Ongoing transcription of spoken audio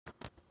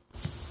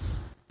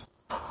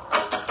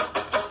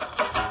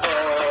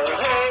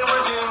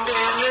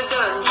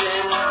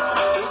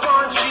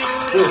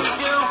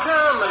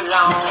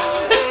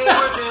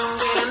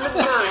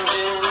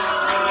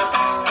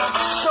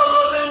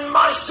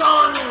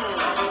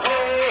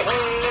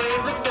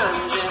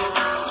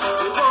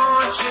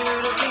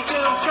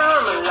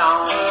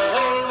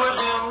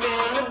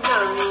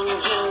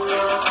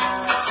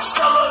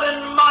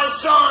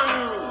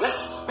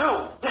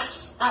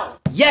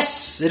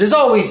Yes, it is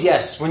always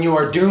yes when you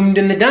are doomed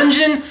in the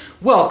dungeon.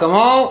 Welcome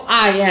all,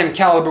 I am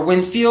Caliber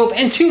Winfield,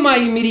 and to my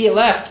immediate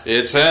left...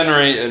 It's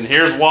Henry, and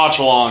here's Watch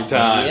Along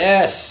time.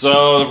 Yes.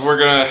 So, if we're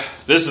gonna...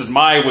 This is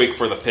my week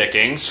for the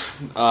pickings.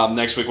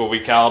 Next week will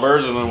be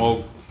Caliber's, and then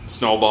we'll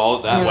snowball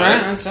it that way.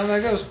 Alright, that's how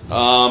that goes.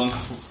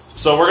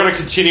 So we're going to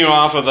continue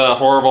off of the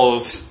horrible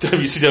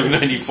WCW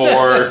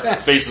 94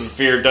 Faces of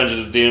Fear,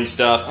 Dungeons of Doom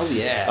stuff. Oh,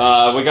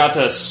 yeah. We got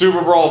to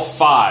Super Brawl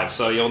 5,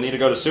 so you'll need to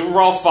go to Super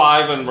Brawl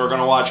 5, and we're going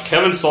to watch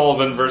Kevin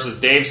Sullivan versus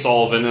Dave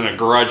Sullivan in a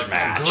grudge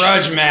match.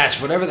 Grudge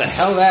match, whatever the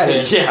hell that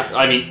is. Yeah,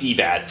 I mean,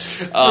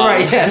 EVAD.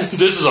 Right, yes.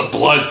 This is a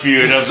blood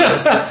feud of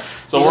this.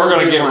 So we're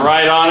going to get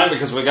right on it,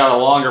 because we got a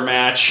longer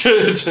match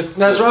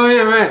That's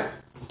right.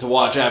 to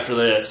watch after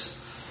this.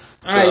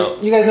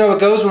 Alright, you guys know what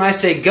goes when I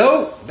say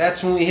go.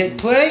 That's when we hit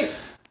play.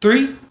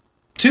 3,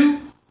 2,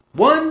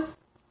 1,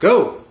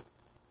 go.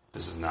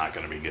 This is not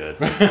going to be good.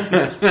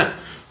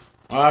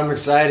 I'm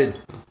excited.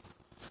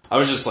 I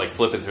was just like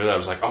flipping through that. I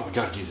was like, oh, we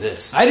got to do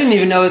this. I didn't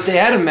even know that they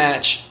had a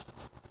match.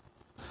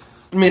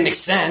 I mean, it makes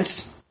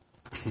sense.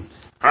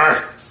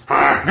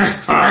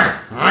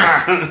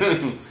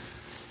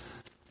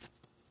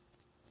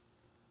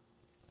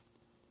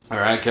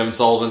 Alright, Kevin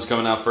Sullivan's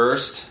coming out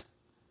first.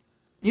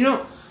 You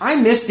know, I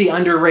miss the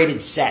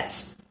underrated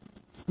sets.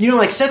 You know,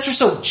 like, sets are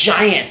so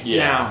giant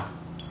now.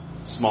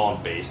 Small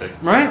and basic.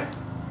 Right?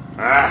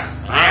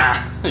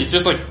 He's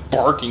just like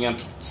barking at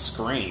the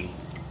screen.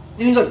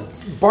 And he's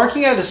like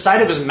barking out of the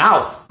side of his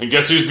mouth. And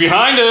guess who's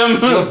behind him?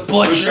 The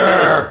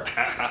butcher!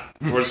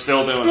 We're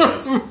still doing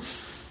this.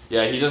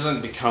 Yeah, he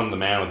doesn't become the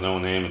man with no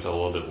name until a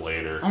little bit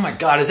later. Oh my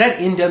god, is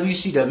that in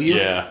WCW?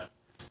 Yeah.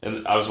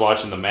 And I was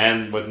watching the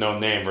man with no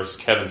name versus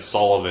Kevin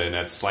Sullivan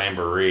at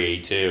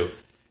Slamboree, too.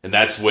 And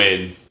that's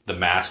when the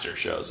Master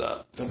shows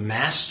up. The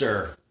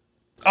Master.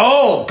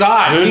 Oh,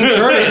 God, King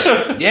Curtis.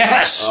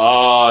 Yes.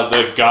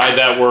 The guy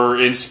that we're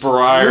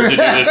inspired to do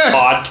this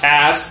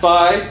podcast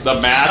by,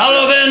 the Master.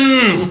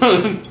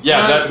 Sullivan!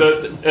 Yeah,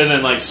 and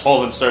then like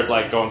Sullivan starts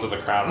like going to the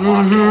crowd and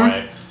walking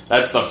away.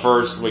 That's the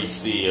first we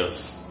see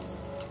of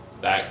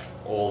that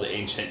old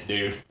ancient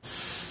dude.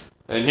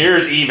 And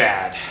here's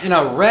Evad. In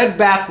a red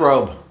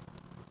bathrobe.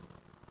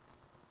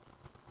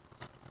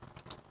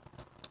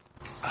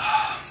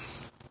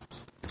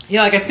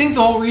 Yeah, like I think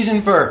the whole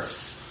reason for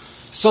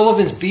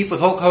Sullivan's beef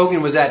with Hulk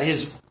Hogan was that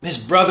his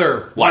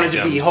brother wanted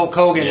to be Hulk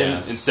Hogan,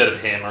 and instead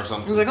of him or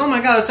something. He was like, "Oh my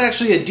god, that's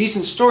actually a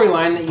decent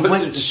storyline that you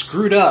went and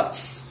screwed up."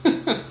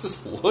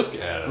 Just look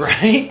at it,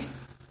 right?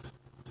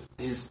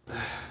 Is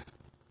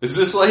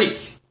this like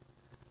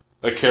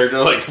a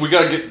character? Like, we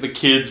gotta get the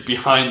kids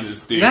behind this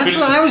dude. That's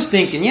what I was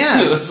thinking.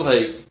 Yeah, it's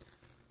like,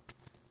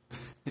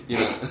 you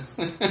know.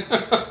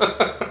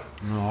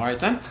 All right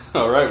then.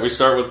 All right, we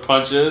start with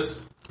punches.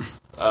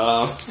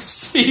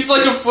 He's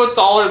like a foot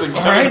taller than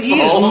Kevin Sullivan.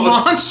 He is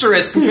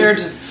monstrous compared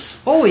to...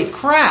 Holy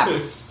crap.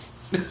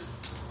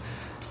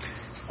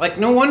 Like,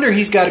 no wonder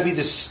he's got to be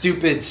this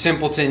stupid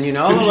simpleton, you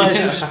know?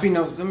 Otherwise,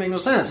 it'd make no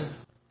sense.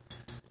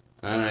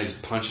 I don't know, he's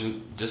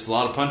punching just a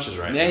lot of punches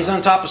right now. Yeah, he's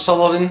on top of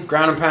Sullivan,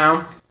 ground and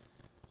pound.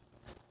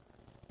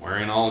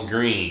 Wearing all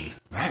green.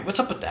 Right, what's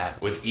up with that?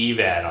 With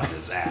Evad on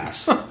his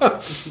ass.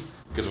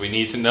 Because we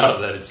need to know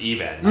that it's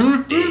Evad,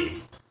 not Dave.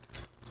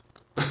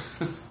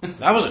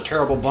 That was a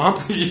terrible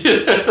bump.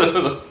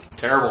 Yeah,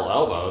 terrible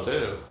elbow,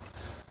 too.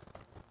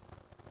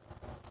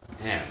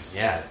 Man,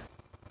 yeah.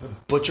 The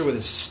butcher with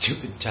his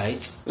stupid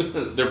tights.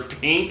 They're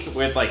pink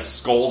with, like,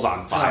 skulls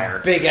on fire.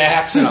 And a big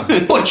axe and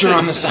a butcher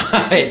on the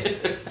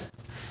side.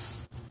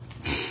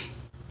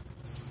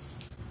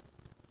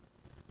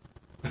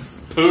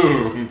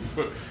 Boom.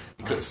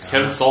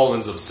 Kevin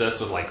Sullivan's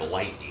obsessed with, like,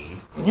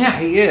 lightning. Yeah,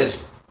 he is.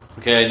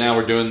 Okay, now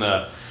we're doing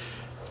the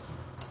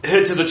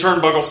hit to the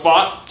turnbuckle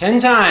spot. 10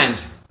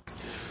 times.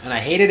 And I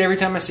hate it every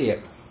time I see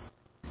it.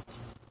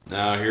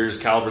 Now here's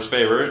Caliber's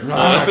favorite. Oh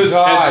my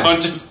God. 10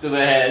 punches to the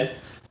head.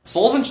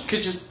 Sullivan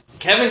could just...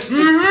 Kevin could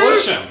just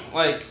push him.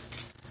 Like...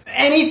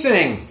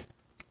 Anything.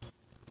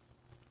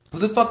 Who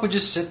the fuck would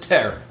just sit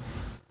there?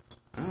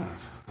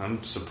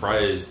 I'm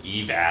surprised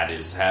Evad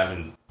is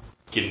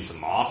getting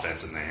some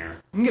offense in there.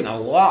 I'm getting a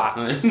lot.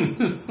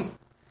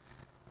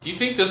 Do you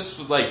think this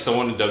was like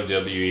someone in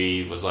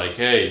WWE was like,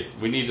 hey,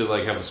 we need to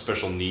like have a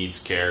special needs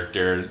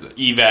character.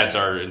 Evad's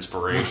our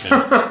inspiration.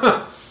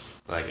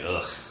 Like,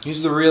 ugh.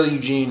 He's the real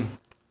Eugene.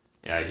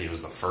 Yeah, he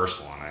was the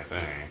first one, I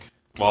think.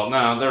 Well,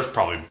 no, there's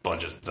probably a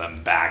bunch of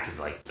them back in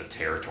like the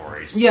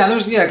territories. Yeah,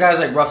 there's guys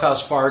like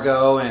Roughhouse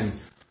Fargo and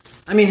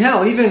I mean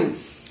hell, even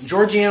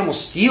Georgie Animal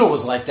Steel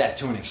was like that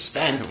to an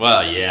extent.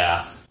 Well,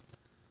 yeah.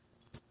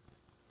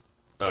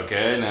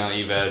 Okay, now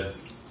Evad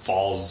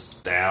falls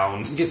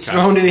down. Gets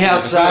thrown to the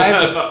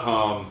outside.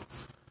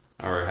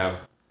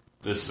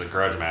 This is a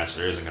grudge match.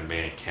 There isn't going to be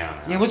any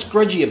count. Yeah, what's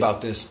grudgy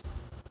about this?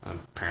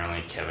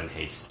 Apparently Kevin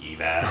hates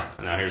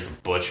Evad. Now here's the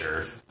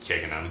butcher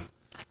kicking him.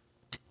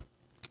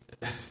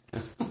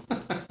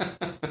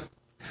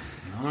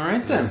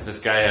 Alright then. This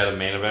guy had a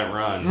main event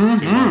run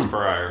 2 months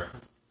prior.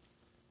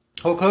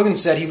 Hulk Hogan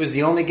said he was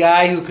the only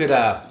guy who could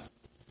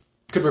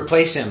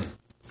replace him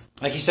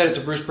Like he said it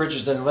to Bruce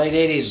Pritchard in the late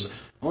 80s.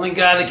 Only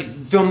guy that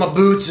can fill my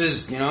boots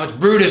is, it's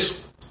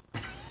Brutus.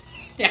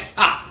 Yeah.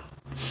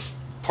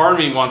 Part of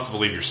me wants to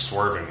believe you're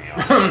swerving me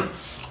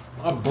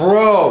on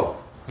Bro,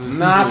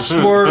 not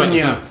swerving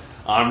you.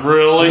 I'm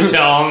really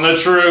telling the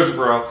truth,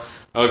 bro.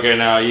 Okay,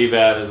 now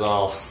Evad is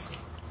all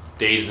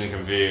dazed and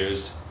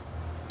confused.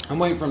 I'm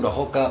waiting for him to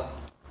hook up.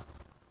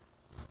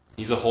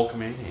 He's a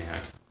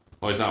Hulkamaniac.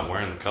 Well, he's not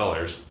wearing the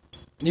colors.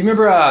 Do you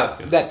remember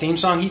that theme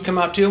song he'd come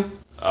out to?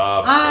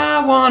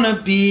 I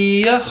wanna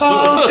be a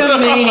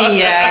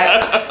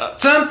Hulkamaniac.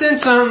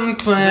 something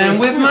playing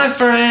with my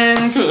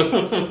friends.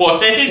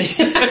 What?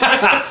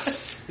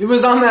 It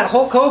was on that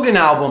Hulk Hogan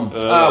album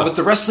with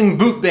the Wrestling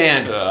Boot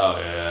Band. Oh,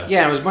 yeah.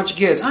 Yeah, it was a bunch of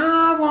kids.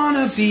 I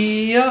wanna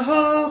be a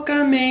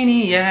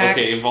Hulkamaniac.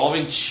 Okay,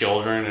 involving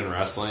children in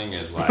wrestling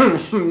is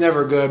like...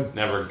 Never good.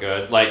 Never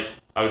good. Like,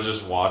 I was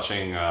just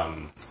watching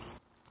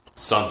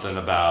something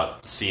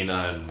about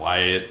Cena and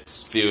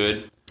Wyatt's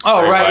feud.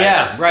 Oh, right,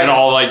 yeah, right. And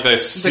all, like, the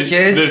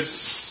kids? The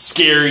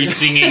scary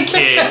singing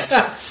kids.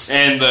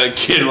 And the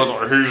kid was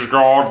like, he's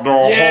got the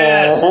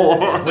yes.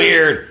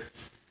 Weird.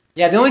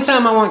 Yeah, the only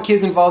time I want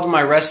kids involved in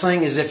my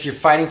wrestling is if you're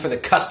fighting for the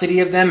custody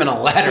of them in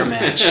a ladder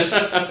match.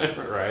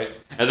 Right.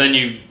 And then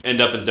you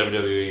end up in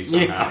WWE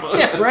somehow.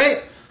 Yeah,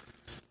 right?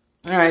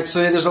 All right,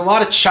 so there's a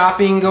lot of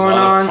chopping going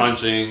on.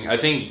 Punching. I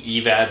think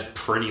Evad's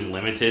pretty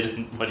limited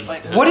in what he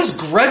does. What is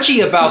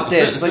grudgy about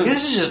this? Like,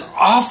 this is just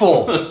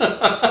awful.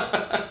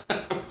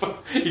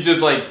 He's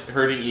just, like,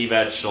 hurting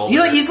Evad's shoulder.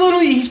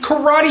 He's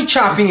karate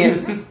chopping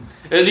it.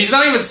 And he's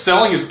not even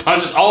selling his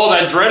punches. Oh,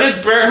 that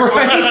dreaded bear.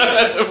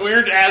 Right.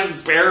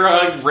 Weird-ass bear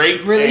hug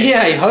rake. Really?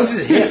 Yeah, he hugs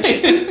his hips.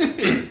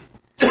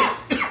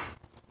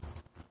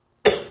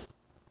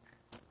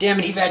 Damn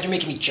it, Evad, you're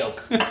making me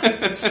choke.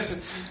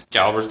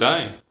 Caliber's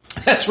dying.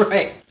 That's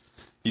right.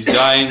 He's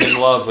dying in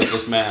love with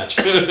this match.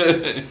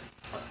 Damn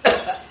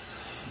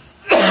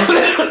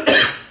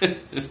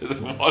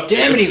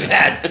it,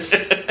 Evad.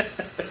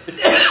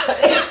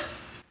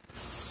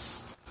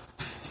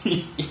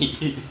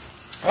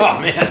 Oh,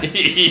 man.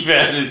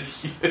 Evad.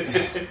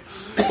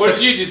 What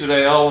did you do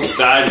today? I almost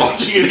died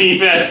watching an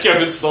Evad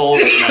Kevin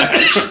Sullivan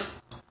match.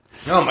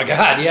 Oh, my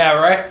God. Yeah,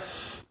 right?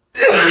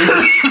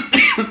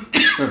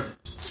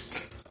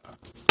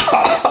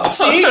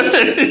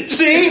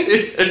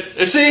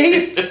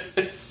 See?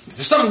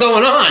 There's something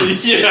going on.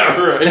 Yeah,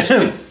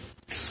 right.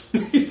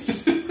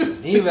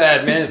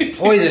 Evad, man, it's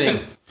poisoning.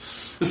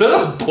 Is that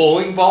a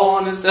bowling ball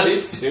on his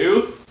tights,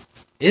 too?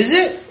 Is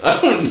it?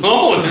 I don't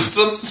know. There's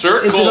some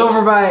circle. Is it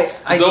over by...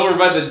 It's over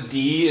by the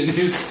D and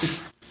his...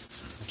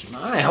 Keep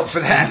my eye out for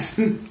that.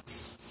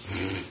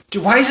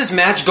 Dude, why is this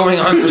match going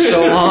on for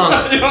so long?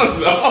 I don't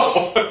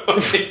know.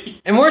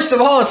 And worst of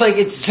all, it's like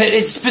it's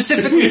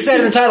specifically said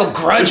in the title,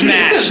 grudge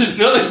match. There's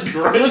nothing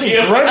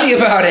grudgy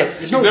about it.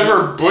 There's Except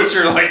for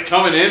Butcher like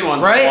coming in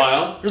once in a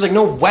while. There's like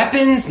no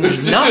weapons,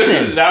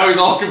 nothing. Now he's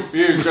all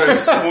confused, trying to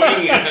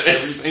swing at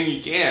everything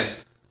he can.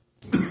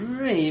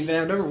 Alright,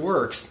 Evan, whatever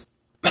works.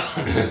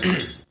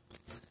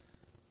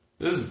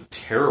 This is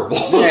terrible.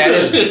 Yeah,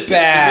 it is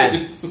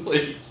bad.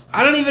 Like,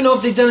 I don't even know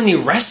if they've done any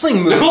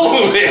wrestling moves.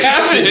 No, they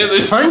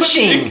haven't.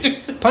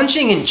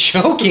 Punching and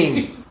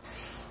choking.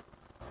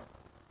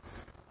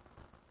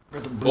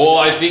 Well,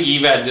 I think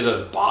Evad did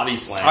a body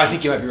slam. I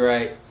think you might be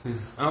right.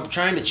 I'm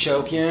trying to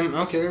choke him.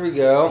 Okay, there we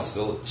go.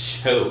 Still a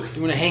choke.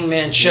 Doing a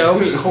hangman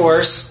choke, of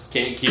course.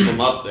 Can't keep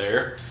him up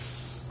there.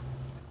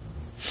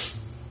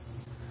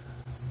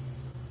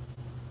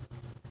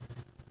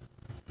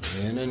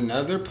 And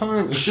another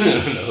punch.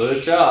 Another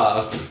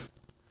job.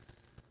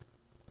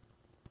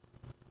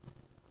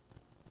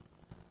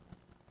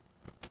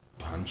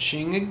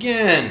 Punching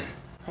again.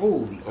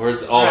 Holy. Or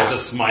it's it's a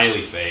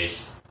smiley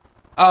face.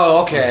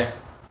 Oh, okay.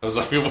 I was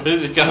like, what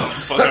is it got a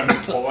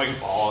fucking bowling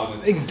ball on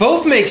it? They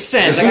both make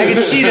sense. Like, I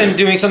can see them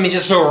doing something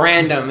just so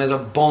random as a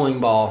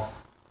bowling ball.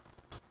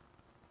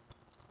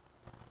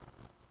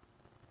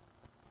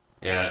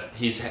 Yeah,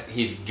 he's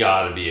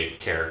got to be a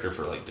character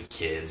for like the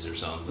kids or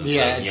something.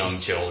 Yeah, like young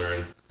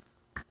children.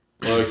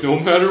 Like, no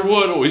matter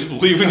what, always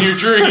believe in your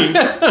dreams.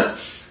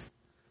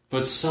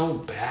 But so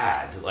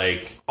bad,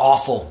 like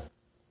awful,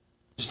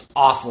 just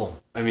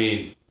awful. I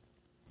mean,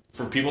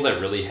 for people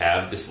that really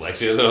have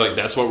dyslexia, they're like,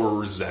 that's what we're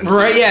resenting.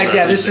 Right?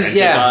 Yeah. This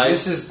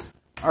is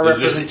our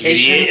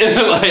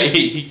representation. Like,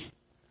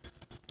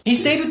 he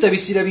stayed with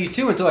WCW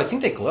too until I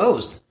think they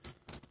closed.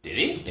 Did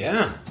he?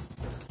 Yeah.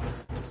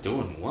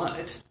 Doing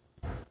what?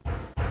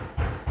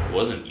 It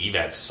wasn't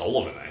Evad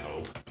Sullivan, I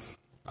hope.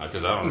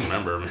 Because I don't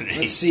remember him.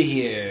 Let's see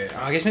here.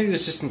 I guess maybe it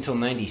was just until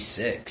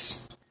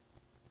 96.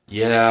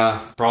 Yeah,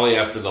 probably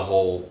after the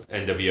whole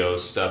NWO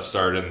stuff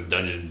started and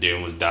Dungeon of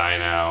Doom was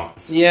dying out.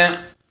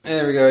 Yeah,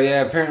 there we go.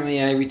 Yeah, apparently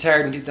I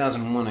retired in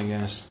 2001, I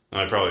guess.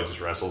 I probably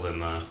just wrestled in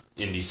the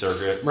indie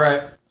circuit.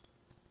 Right.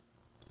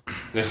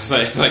 It's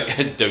like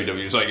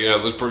WWE's like, yeah,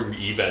 let's bring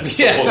Evad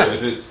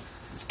Sullivan. Yeah.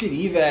 Let's get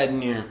Evad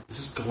in here. This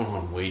is going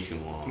on way too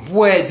long.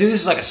 Wait, dude,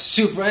 this is like a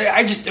super...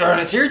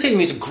 it's irritating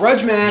me. It's a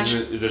grudge match.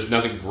 There's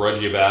nothing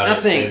grudgy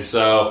about it. And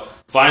so,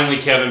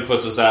 Finally, Kevin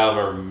puts us out of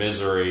our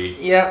misery.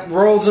 Yep,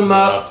 rolls him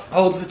up,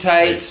 holds the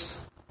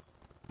tights.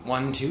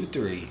 1, 2,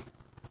 3.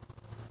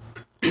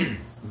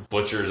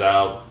 Butcher's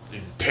out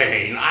in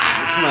pain. From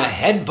a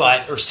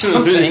headbutt or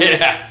something.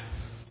 Yeah,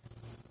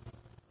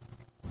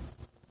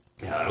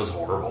 that was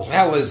horrible.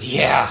 That was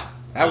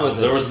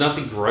there was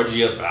nothing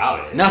grudgy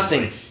about it.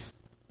 Nothing. Like,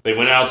 they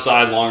went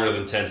outside longer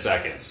than 10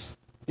 seconds.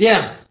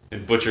 Yeah.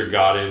 And Butcher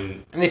got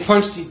in. And they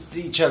punched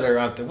each other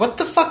out there. What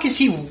the fuck is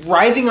he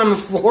writhing on the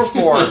floor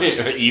for?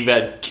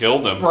 Evad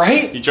killed him.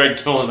 Right? He tried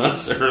killing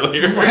us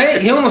earlier.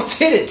 Right? He almost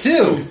did it,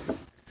 too.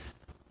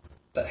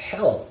 The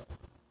hell?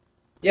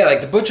 Yeah,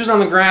 like the Butcher's on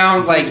the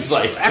ground, like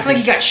act like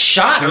he got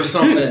shot or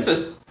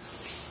something.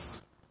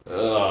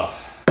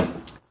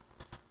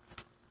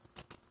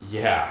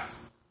 Yeah.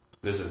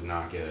 This is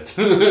not good.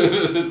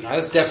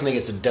 This definitely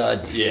gets a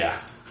dud. Yeah.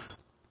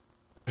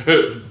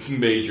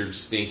 Major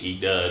stinky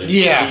dud.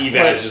 Yeah.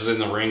 Evad's just in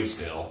the ring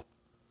still.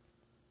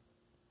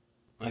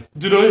 Like,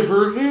 did I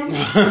hurt him?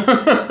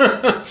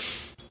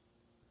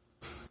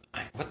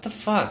 What the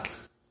fuck?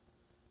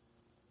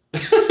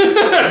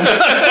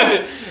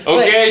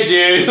 Okay,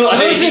 dude.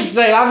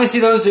 Obviously,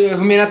 those who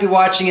may not be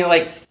watching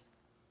it,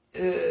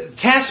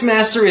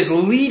 Taskmaster is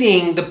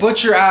leading the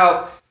Butcher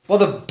out while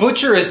the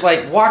Butcher is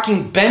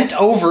walking bent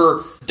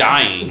over,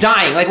 dying,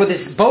 with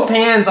his both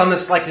hands on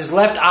his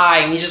left eye,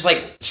 and he's just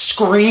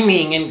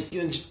screaming and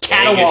just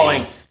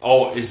caterwauling.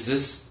 Oh, is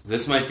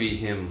this might be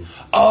him?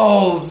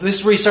 Oh, this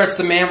is where he starts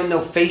the man with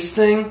no face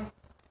thing.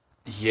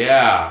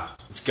 Yeah,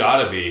 it's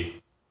gotta be.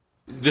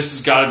 This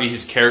has got to be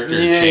his character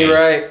change. Yeah, you're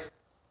right.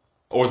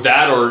 Or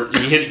that, or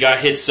he got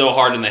hit so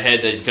hard in the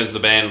head that he becomes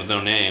the band with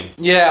no name.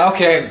 Yeah,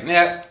 okay.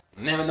 Yeah.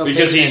 No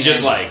because he's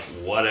just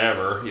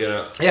whatever, you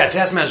know. Yeah,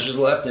 Taskmaster just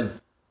left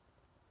him.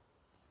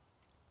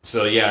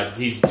 So, yeah,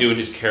 he's doing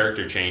his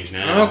character change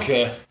now.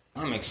 Okay.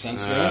 That makes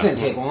sense. That didn't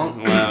take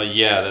long. Well,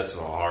 yeah, that's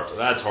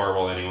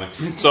horrible anyway.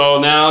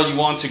 So now you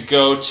want to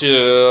go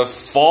to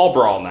Fall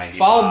Brawl 95.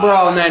 Fall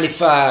Brawl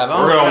 95.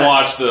 We're going to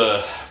watch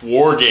the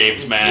War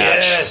Games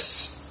match.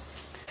 Yes.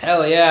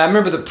 Hell yeah. I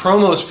remember the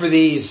promos for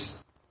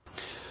these.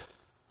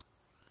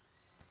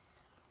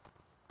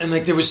 And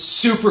they were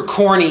super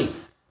corny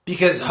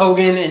because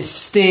Hogan and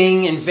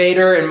Sting and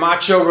Vader and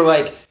Macho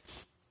were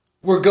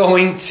we're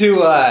going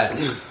to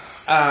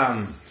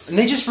and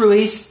they just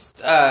released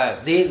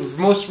the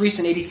most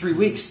recent 83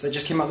 Weeks that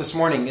just came out this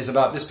morning is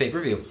about this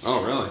pay-per-view.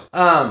 Oh, really?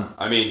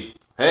 I mean,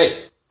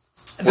 hey.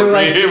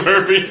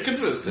 We're being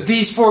consistent.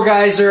 These four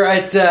guys are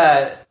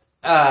at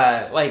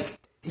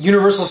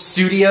Universal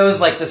Studios,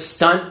 the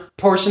stunt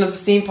portion of the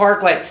theme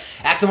park,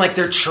 acting like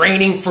they're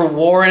training for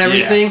war and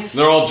everything. Yeah.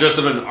 They're all dressed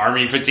up in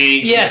army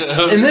fatigues. Yes,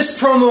 and this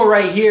promo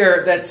right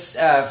here, that's... the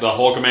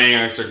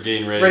Hulkamaniacs are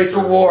getting ready for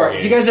war.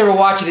 If you guys ever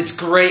watch it, it's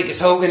great,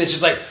 because Hogan is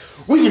just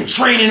we've been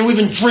training, we've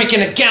been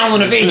drinking a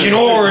gallon of Agent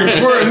Orange,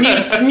 we're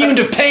immune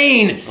to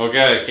pain.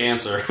 Okay,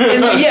 cancer.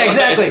 Yeah,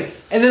 exactly.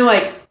 And then,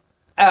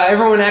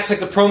 everyone acts like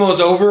the promo's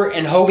over,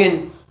 and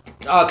Hogan...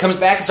 comes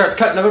back and starts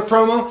cutting another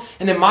promo,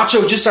 and then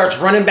Macho just starts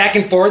running back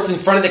and forth in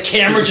front of the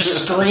camera,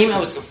 just screaming. That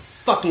was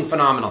fucking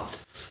phenomenal.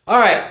 All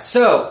right,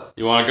 so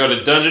you want to go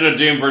to Dungeon of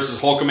Doom versus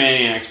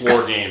Hulkamaniacs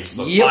War Games,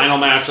 the final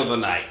match of the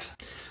night.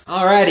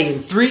 Alrighty,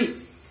 in 3,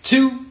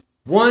 2,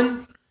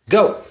 1,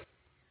 go.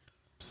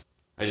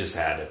 I just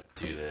had to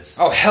do this.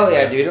 Oh hell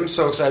yeah, dude! I'm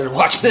so excited to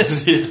watch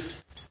this.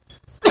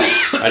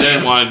 I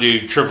didn't want to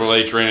do Triple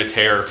H Reign of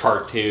Terror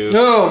Part 2.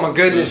 Oh my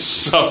goodness,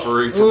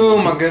 suffering.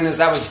 Oh my goodness,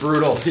 that was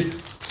brutal.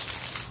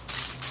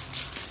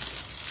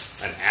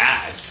 An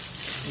ad.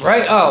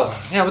 Right? Oh,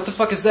 yeah, what the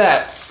fuck is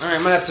that? Alright,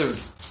 I might have to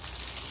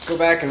go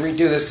back and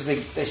redo this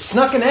because they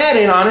snuck an ad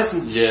in on us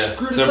and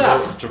screwed us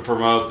up. To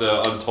promote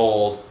the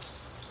Untold.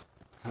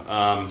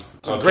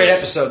 It's a great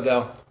episode,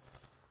 though.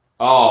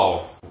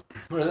 Oh.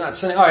 What is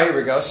that? Oh, here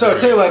we go. So,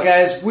 tell you what,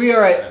 guys, we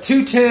are at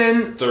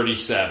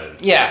 2:10:37.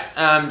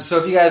 Yeah, so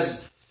if you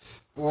guys...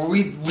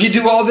 we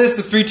do all this,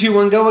 the 3, 2,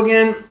 1, go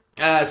again.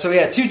 So,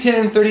 yeah,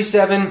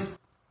 2:10:37.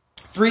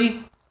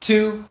 3,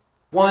 2,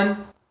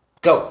 1,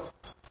 go.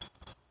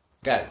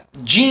 Got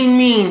Gene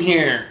Mean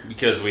here.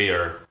 Because we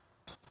are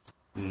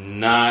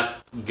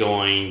not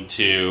going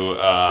to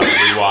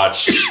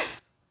rewatch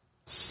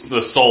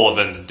the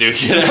Sullivans Duke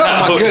It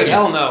Out. Oh my good,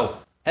 hell no.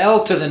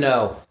 Hell to the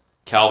no.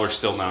 Calver's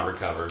still not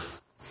recovered.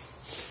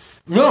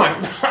 No,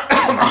 I'm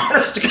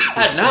honest to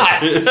God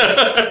not.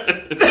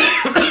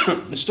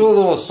 There's still a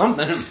little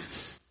something.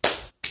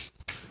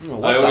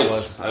 I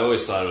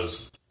always thought it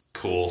was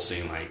cool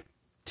seeing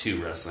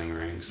 2 wrestling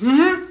rings.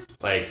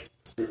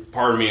 Mm-hmm.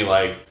 Part of me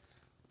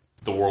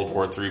the World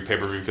War III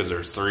pay-per-view because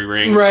there's 3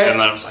 rings, right?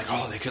 And I was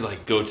they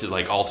could go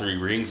to all 3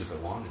 rings if it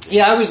wanted to.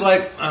 Yeah, I was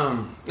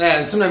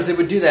and sometimes they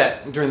would do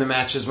that during the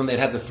matches when they'd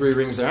have the 3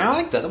 rings there. I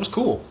like that. That was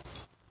cool.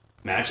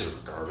 Matches were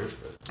garbage,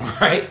 but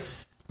right.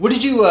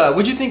 What'd you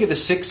think of the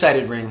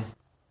 6-sided ring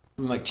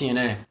from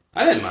TNA?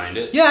 I didn't mind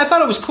it. Yeah, I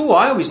thought it was cool.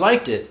 I always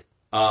liked it.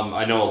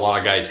 I know a lot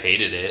of guys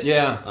hated it.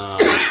 Yeah.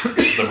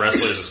 The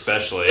wrestlers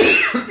especially.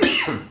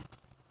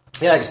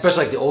 Yeah,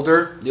 especially the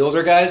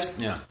older guys.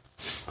 Yeah.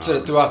 So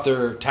it threw off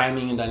their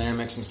timing and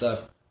dynamics and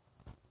stuff.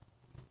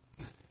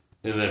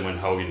 And then when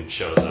Hogan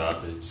shows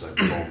up, it's like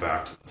going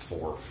back to the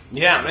 4.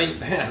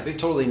 Yeah, they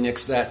totally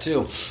nixed that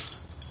too.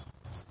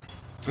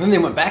 And then they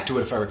went back to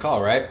it, if I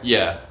recall, right?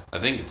 Yeah, I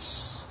think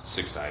it's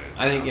 6-sided.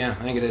 I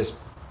think it is.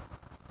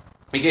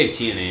 It gave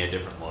TNA a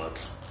different look.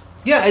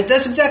 Yeah,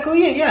 that's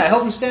exactly it. Yeah, it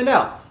helped them stand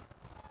out.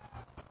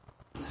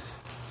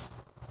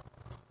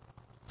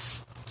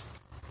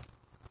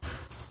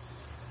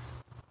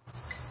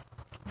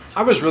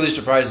 I was really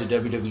surprised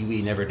that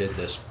WWE never did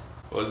this.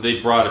 Well,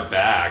 they brought it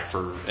back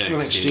for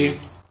NXT.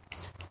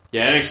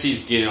 Yeah,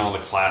 NXT's getting all the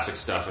classic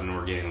stuff, and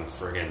we're getting the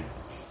friggin'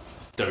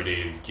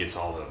 WWE gets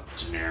all the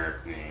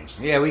generic names.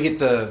 Yeah, we get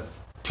the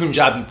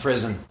Punjabi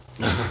prison.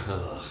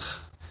 I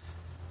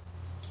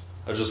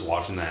was just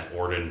watching that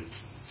Orton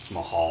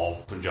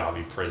Mahal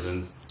Punjabi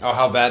prison. Oh,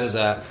 how bad is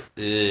that?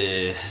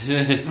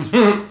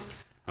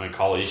 When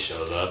Khali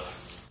shows up.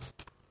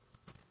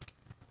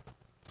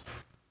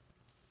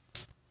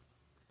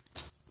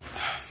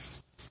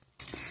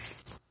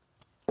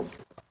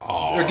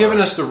 They're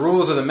giving us the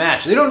rules of the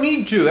match. They don't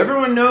need to.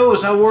 Everyone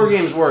knows how War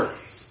Games work.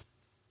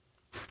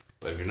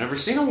 But if you've never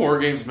seen a War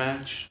Games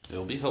match,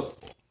 it'll be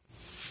helpful.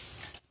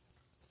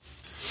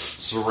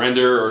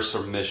 Surrender or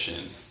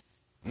submission.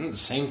 The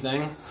same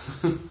thing.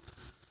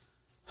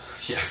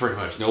 Yeah, pretty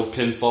much. No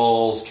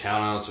pinfalls,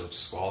 countouts, or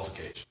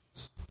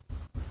disqualifications.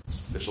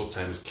 Official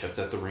time is kept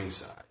at the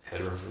ringside.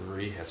 Head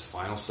referee has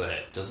final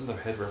say. Doesn't the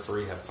head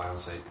referee have final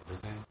say in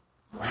everything?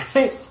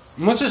 Right?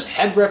 What's this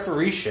head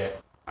referee shit?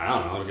 I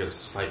don't know, because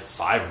it's like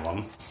 5 of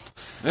them.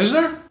 Is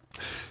there?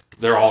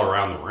 They're all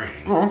around the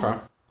ring. Oh, okay.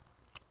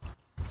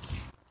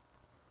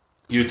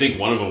 You'd think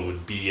one of them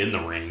would be in the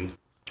ring.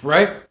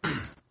 Right?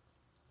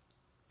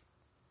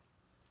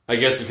 I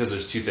guess because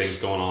there's 2 things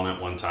going on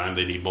at one time,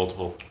 they need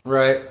multiple.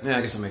 Right. Yeah,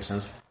 I guess that makes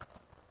sense.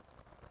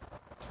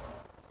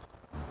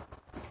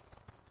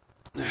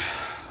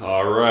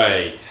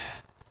 Alright.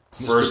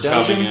 First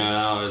Dungeon? coming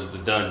out is the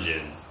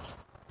Dungeon.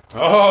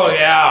 Oh,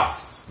 yeah.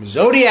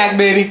 Zodiac,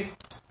 baby.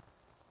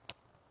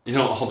 You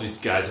know, all these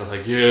guys are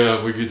like,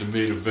 yeah, we get the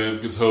main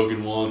event because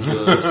Hogan wants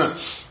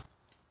us.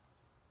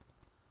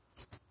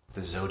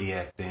 The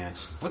Zodiac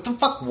dance. What the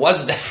fuck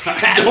was that?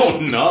 I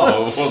don't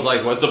know. It was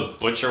like, what's a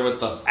butcher with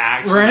the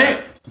axe?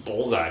 Right?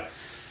 Bullseye.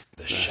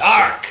 The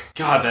shark.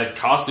 God, that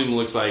costume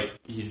looks like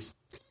he's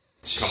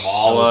so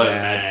Kamala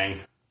and Mang.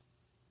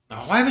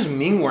 Oh, why was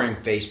Ming wearing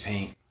face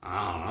paint?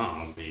 I don't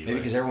know. Maybe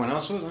because everyone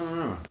else was? I don't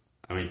know.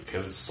 I mean,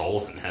 because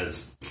Sullivan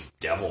has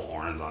devil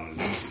horns on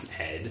his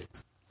head.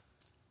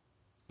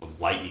 With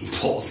lightning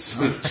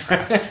bolts.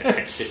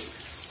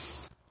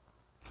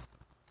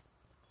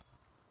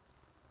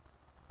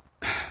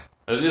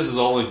 This is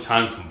the only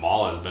time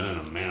Kamala has been in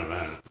a main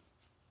event.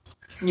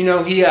 You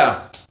know, he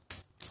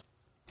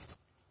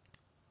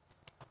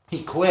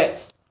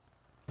quit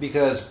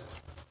because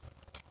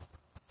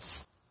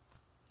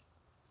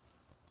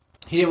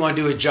he didn't want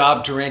to do a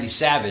job to Randy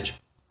Savage.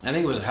 I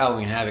think it was at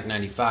Halloween Havoc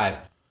 95. I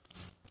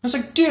was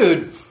like,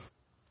 dude,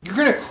 you're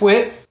going to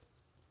quit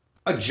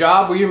a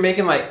job where you're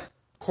making like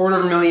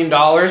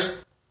 $250,000,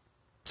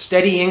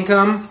 steady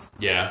income.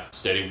 Yeah,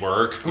 steady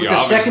work. With the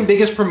second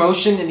biggest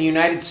promotion in the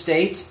United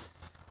States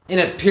in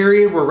a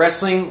period where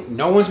wrestling,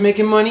 no one's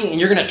making money, and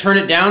you're going to turn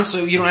it down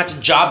so you don't have to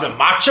job to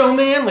Macho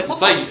Man? Like, what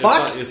the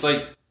fuck? It's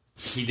like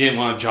he didn't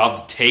want a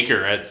job to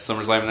Taker at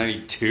SummerSlam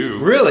 92.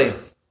 Really?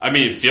 I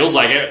mean, it feels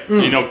like it.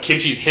 You know,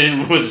 Kimchi's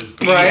hitting with his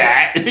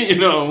bat, you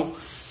know.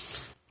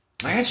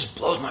 That just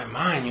blows my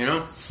mind, you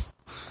know?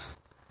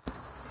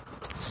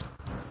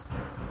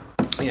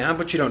 Yeah, how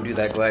about you don't do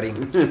that, Gladdy?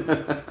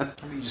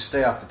 You just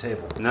stay off the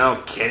table. No,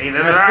 Kitty,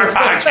 this is our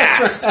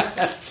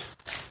podcast.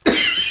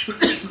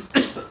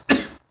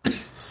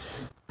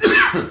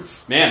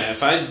 Man,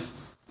 if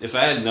I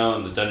had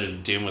known the Dungeon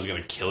of Doom was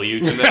going to kill you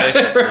today,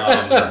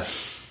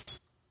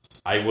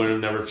 I would have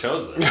never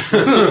chosen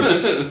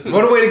it.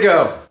 What a way to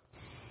go.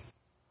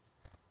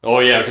 Oh,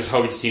 yeah, because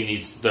Hogan's team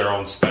needs their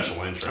own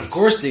special entrance. Of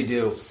course they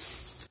do.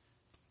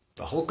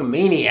 The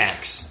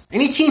Hulkamaniacs.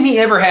 Any team he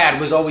ever had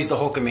was always the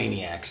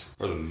Hulkamaniacs.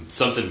 Or the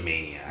something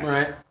maniac.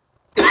 Right.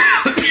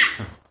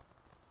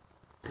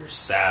 You're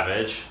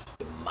Savage.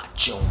 The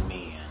Macho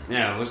Man.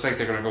 Yeah, it looks like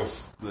they're going to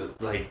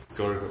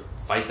go to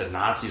fight the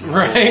Nazis in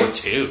Right. World War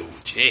II.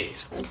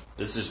 Jeez.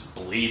 This just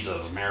bleeds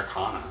of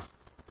Americana.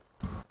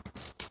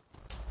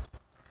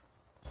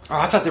 Oh,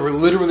 I thought they were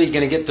literally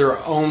going to get their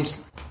own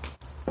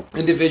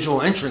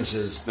individual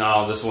entrances.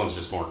 No, this one's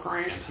just more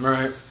grand.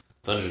 Right.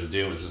 Dungeon of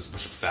Doom is just a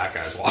bunch of fat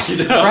guys walking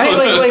down. Right?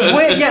 Like,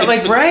 wait, yeah,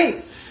 like,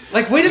 right?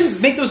 Like, way to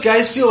make those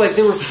guys feel like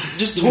they were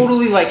just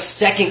totally, like,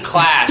 second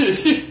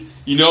class.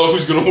 You know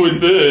who's going to win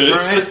this.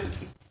 Right?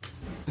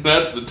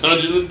 That's the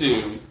Dungeon of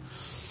Doom.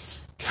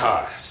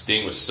 God,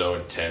 Sting was so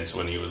intense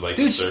when he was like...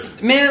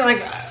 Dude, man,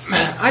 like,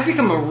 I've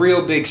become a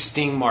real big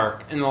Sting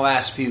mark in the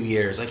last few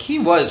years. Like, he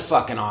was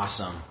fucking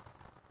awesome.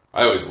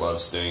 I always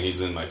loved Sting.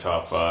 He's in my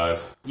top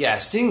 5. Yeah,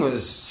 Sting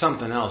was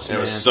something else, man. It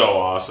was so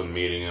awesome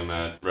meeting him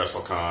at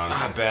WrestleCon.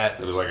 I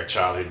bet. It was like a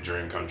childhood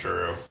dream come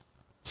true.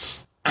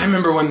 I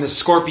remember when the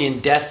Scorpion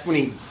Death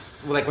when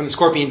the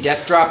Scorpion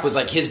Death Drop was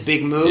like his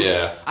big move.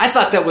 Yeah, I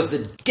thought that was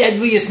the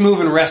deadliest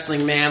move in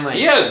wrestling, man. Like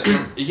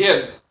he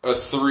had a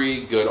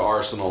 3 good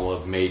arsenal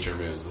of major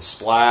moves: the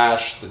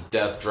splash, the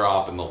death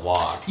drop, and the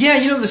lock.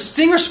 Yeah, the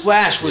Stinger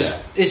Splash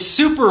is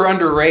super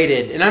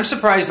underrated, and I'm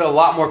surprised that a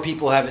lot more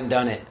people haven't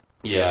done it.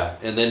 Yeah,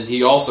 and then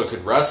he also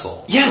could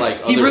wrestle. Yeah,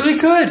 like he really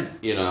could.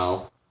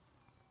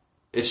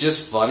 It's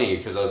just funny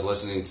because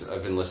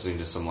I've been listening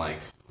to some like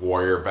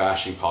warrior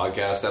bashing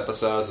podcast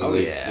episodes, and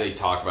they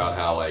talk about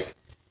how like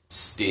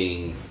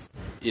Sting,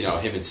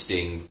 him and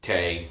Sting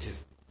tagged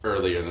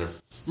earlier in their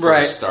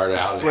first started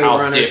out,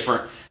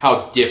 and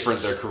how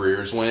different their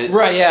careers went.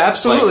 Right? Yeah,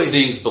 absolutely. Like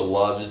Sting's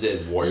beloved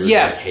and Warrior's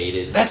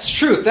hated. That's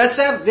true.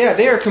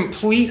 They are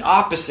complete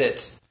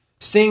opposites.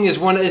 Sting's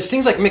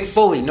like Mick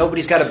Foley.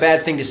 Nobody's got a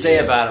bad thing to say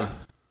about him.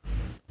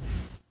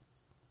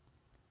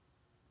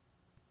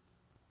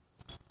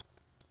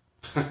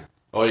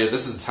 Oh yeah,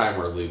 this is the time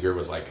where Luger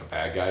was like a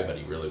bad guy, but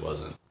he really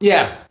wasn't.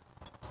 Yeah.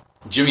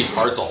 Jimmy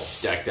Hart's all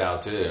decked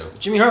out too.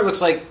 Jimmy Hart looks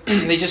like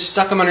they just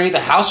stuck him underneath the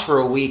house for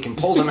a week and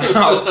pulled him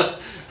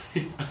out.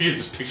 You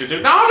just picture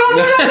dude. No, don't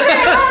do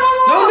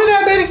that! Don't do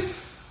that, baby!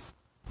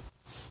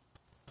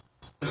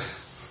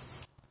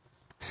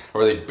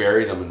 Or they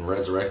buried him and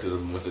resurrected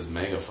him with his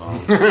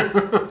megaphone.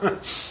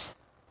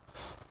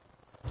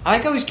 I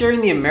like how he's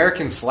carrying the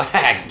American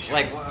flag.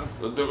 Like,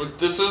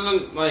 this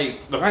isn't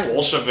like the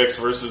Bolsheviks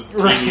versus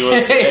Team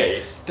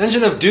USA.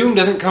 Dungeon of Doom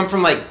doesn't come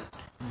from like.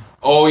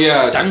 Oh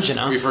yeah,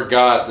 Dungeon. We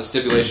forgot the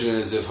stipulation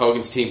is if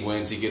Hogan's team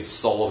wins, he gets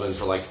Sullivan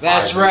for like 5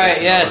 That's minutes right.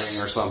 in Yes, the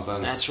ring or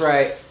something. That's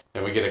right.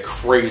 And we get a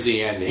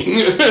crazy ending.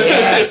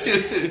 Yes. Do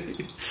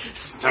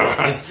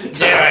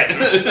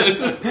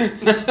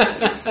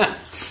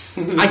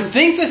it. I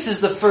think this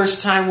is the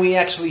first time we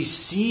actually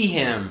see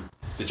him.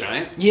 The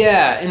Giant?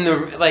 Yeah, in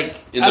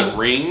the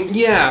ring?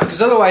 Yeah,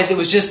 because otherwise it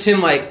was just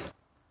him like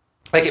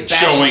at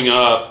showing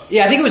up.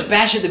 Yeah, I think it was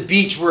Bash at the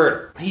Beach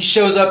where he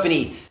shows up and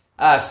he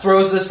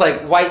throws this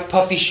like white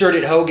puffy shirt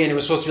at Hogan. It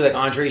was supposed to be like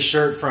Andre's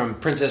shirt from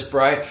Princess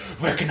Bride.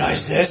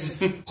 Recognize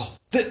this? Oh,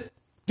 this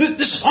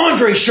is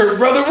Andre's shirt,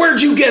 brother.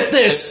 Where'd you get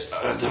this?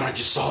 Then I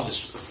just saw this,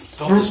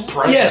 felt this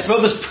presence. Yes,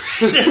 felt this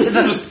presence.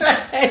 That's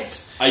right.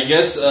 I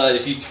guess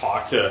if you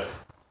talk to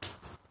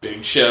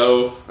Big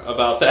Show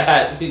about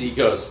that, he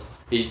goes.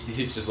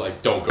 He's just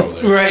like, don't go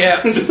there. Right,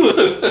 yeah. And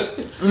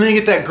then you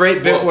get that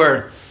great bit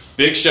where...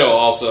 Big Show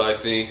also, I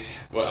think,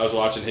 I was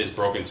watching his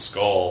Broken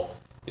Skull,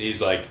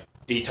 he's like,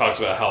 he talks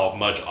about how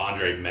much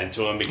Andre meant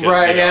to him because,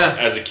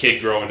 as a kid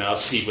growing up,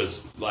 he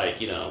was like,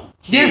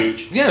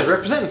 huge. Yeah,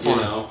 representing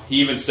for him. He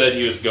even said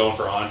he was going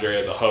for Andre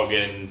at the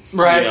Hogan,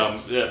 right.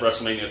 At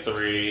WrestleMania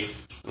 3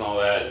 and all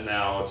that, and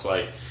now it's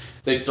like,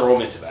 they throw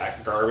him into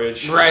that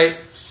garbage. Right.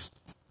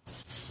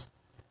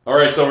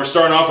 Alright, so we're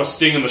starting off with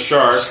Sting and the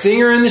Shark.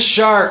 Stinger and the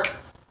Shark.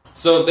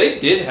 So they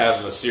did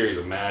have a series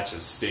of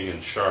matches, Sting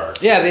and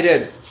Shark. Yeah, they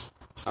did.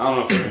 I don't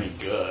know if they're any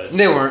good.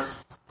 They weren't.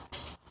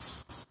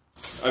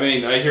 I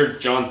mean, I hear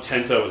John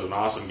Tenta was an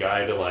awesome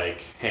guy to,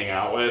 like, hang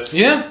out with.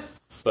 Yeah.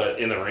 But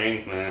in the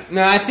ring, nah.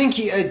 No, I think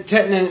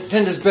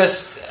Tenta's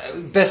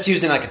best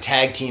used in, like, a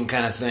tag team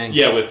kind of thing.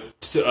 Yeah, with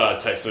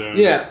Typhoon.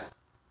 Yeah.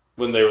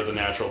 When they were the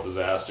Natural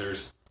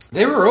Disasters.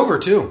 They were over,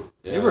 too.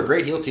 Yeah. They were a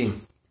great heel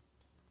team.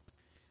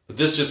 But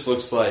this just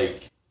looks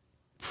like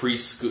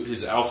preschool.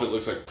 His outfit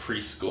looks like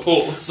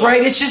preschool. So.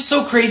 Right, it's just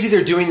so crazy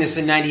they're doing this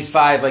in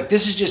 95. Like,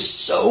 this is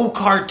just so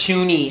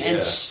cartoony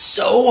and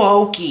so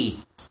hokey.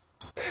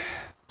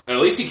 And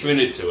at least he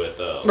committed to it,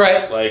 though.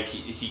 Right. Like,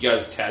 he got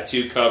his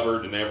tattoo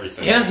covered and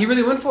everything. Yeah, he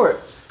really went for it.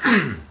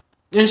 And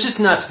it's just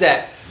nuts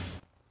that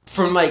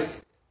from, like,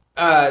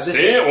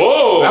 this...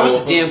 Whoa! That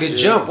was a damn good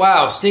jump.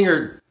 Wow,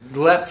 Stinger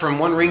leapt from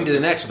one ring to the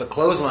next with a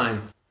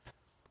clothesline.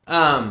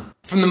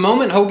 From the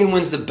moment Hogan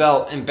wins the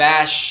belt and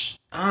Bash...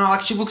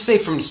 actually, we'll say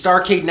from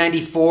Starrcade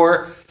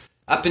 94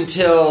 up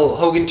until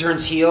Hogan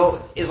turns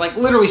heel is, like,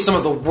 literally some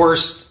of the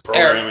worst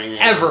programming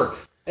ever.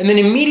 And then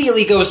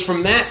immediately goes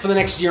from that for the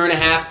next year and a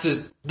half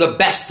to the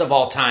best of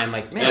all time.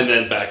 Like, man. And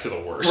then back to the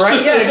worst.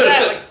 Right? Yeah,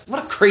 exactly.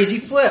 What a crazy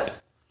flip.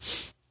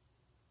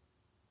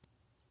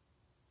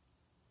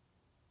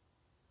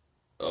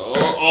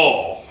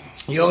 Oh.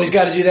 You always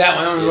got to do that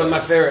one. That was one of my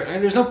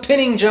favorite. There's no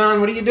pinning, John.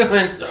 What are you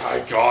doing?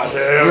 I got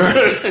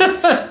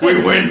him.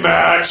 We win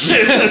match.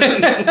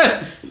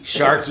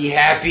 Sharky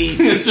happy.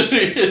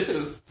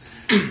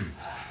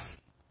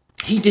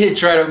 He did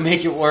try to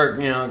make it work.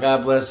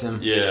 God bless him.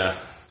 Yeah.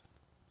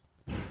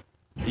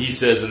 He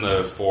says in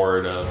the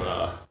forward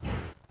of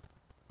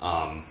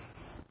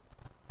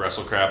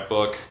WrestleCrap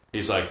book,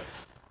 he's like,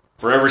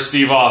 forever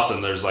Steve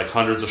Austin, there's like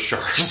hundreds of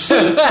sharks.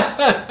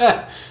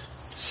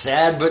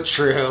 Sad but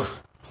true.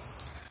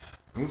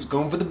 He was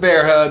going for the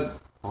bear hug.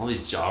 All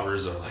these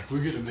jobbers are like,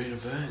 we get a main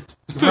event.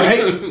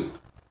 Right?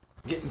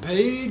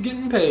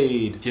 Getting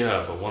paid.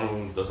 Yeah, but one of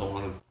them doesn't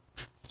want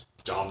to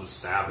job the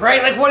Savage.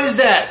 Right? Like, what is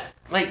that?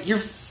 Like, you're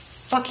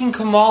fucking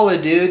Kamala,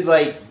 dude.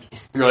 Like...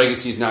 Your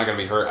legacy's not going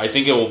to be hurt. I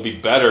think it will be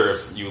better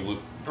if you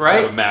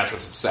have a match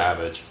with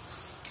Savage.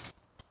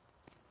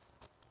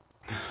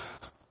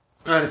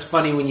 And it's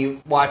funny when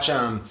you watch,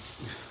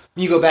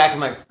 you go back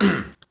and like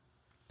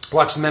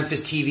watch the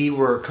Memphis TV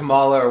where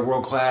Kamala or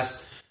World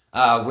Class,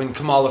 when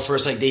Kamala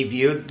first like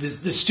debuted,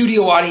 the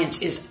studio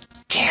audience is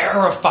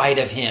terrified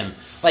of him,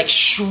 like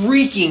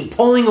shrieking,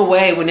 pulling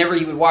away whenever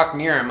he would walk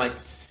near him. Like,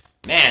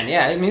 man,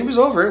 yeah, I mean, it was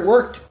over. It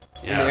worked.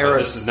 Yeah, but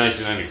this is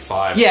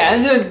 1995. Yeah,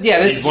 and then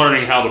he's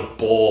learning how to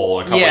bowl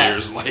a couple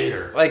years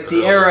later. Like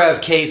the era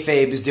of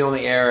kayfabe is the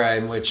only era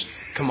in which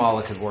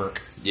Kamala could work.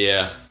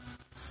 Yeah.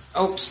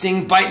 Oh,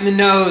 Sting biting the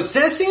nose.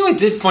 Sting always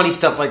did funny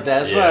stuff like that.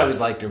 That's why I always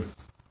liked him.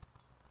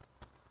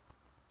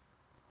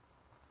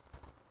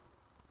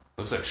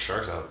 Looks like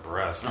Shark's out of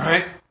breath. All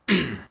right.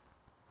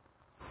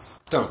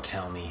 Don't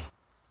tell me.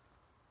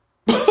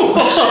 Stuck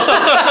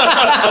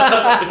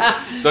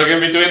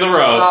in between the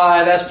ropes.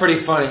 That's pretty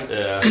funny.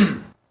 Yeah.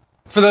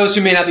 For those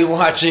who may not be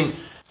watching,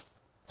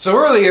 so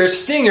earlier,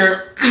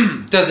 Stinger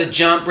does a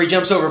jump where he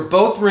jumps over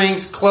both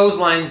rings,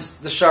 clotheslines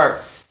the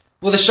Shark.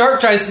 Well, the Shark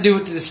tries to do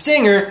it to the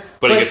Stinger,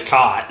 but he gets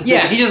caught.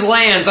 Yeah, he just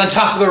lands on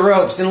top of the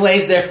ropes and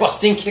lays there while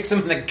Sting kicks him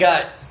in the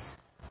gut.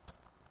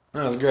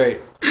 That was great.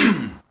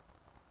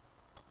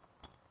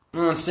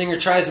 And Stinger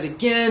tries it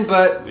again,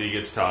 but he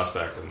gets tossed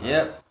back in there.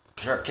 Yep.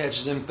 Shark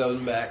catches him, throws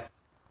him back.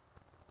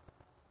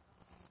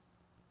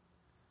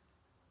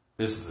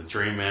 This is the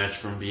dream match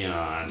from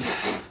Beyond.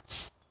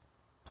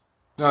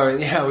 Oh,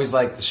 yeah, I always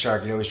liked the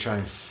Shark. He'd always try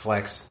and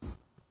flex,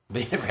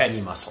 but he never had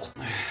any muscle.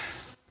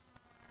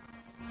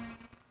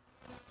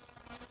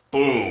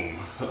 Boom.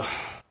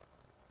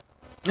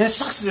 And it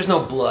sucks that there's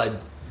no blood.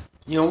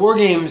 You know, War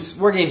Games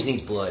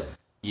needs blood.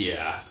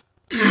 Yeah.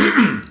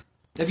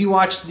 Have you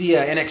watched the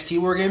NXT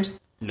War Games?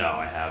 No,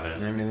 I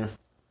haven't. I haven't either.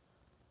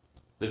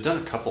 They've done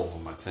a couple of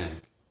them, I think.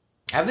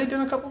 Have they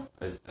done a couple?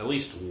 At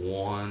least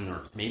one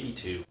or maybe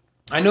two.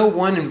 I know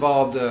one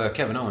involved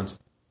Kevin Owens.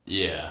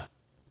 Yeah.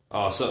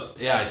 Oh, so,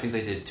 yeah, I think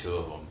they did two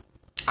of them.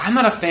 I'm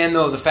not a fan,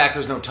 though, of the fact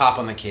there's no top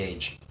on the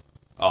cage.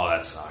 Oh,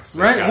 that sucks.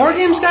 Right? War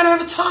Games gotta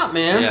have a top,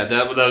 man. Yeah,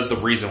 that was the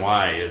reason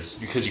why, is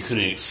because you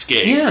couldn't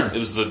escape. Yeah. It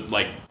was the,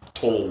 like,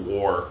 total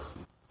war,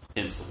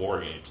 hence the War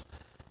Games.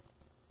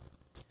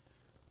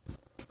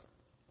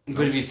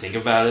 But if you think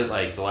about it,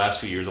 like, the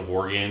last few years of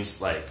War Games,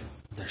 like,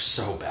 they're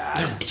so bad.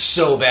 They're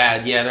so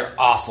bad. Yeah, they're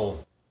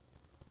awful.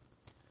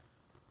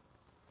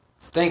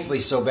 Thankfully,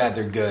 so bad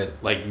they're good.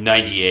 Like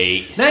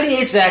 98. 98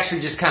 is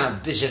actually just kind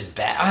of, it's just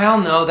bad. I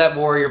don't know, that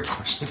Warrior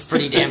portion's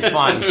pretty damn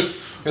fun.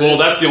 Well,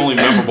 that's the only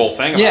memorable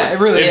thing about it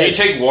really is. If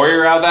you take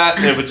Warrior out of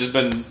that, it would just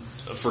been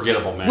a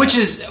forgettable match. Which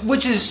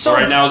is so...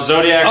 Right now,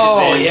 Zodiac is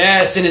in. Oh,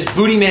 yes, and his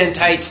booty man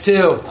tights,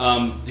 too.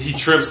 He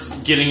trips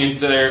getting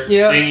into there.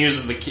 Yep. Sting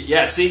uses the...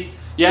 Yeah, see?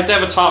 You have to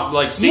have a top...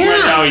 Like, Sting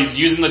right now, he's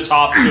using the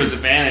top to his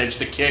advantage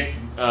to kick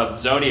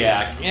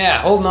Zodiac. Yeah,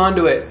 holding on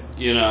to it.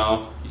 You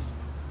know...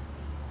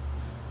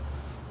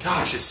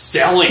 Gosh, his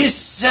selling. His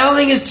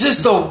selling is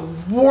just the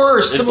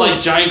worst. It's like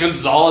Giant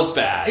Gonzalez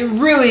bad. It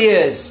really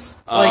is.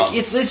 Like,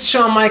 it's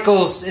Shawn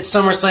Michaels, it's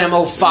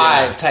SummerSlam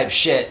 05 type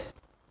shit.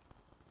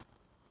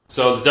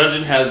 So the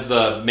dungeon has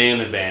the man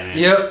advantage.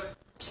 Yep.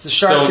 It's the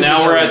Shark. So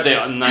now we're at the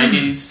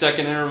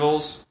 90-second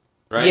intervals,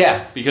 right?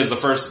 Yeah. Because the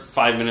first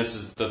 5 minutes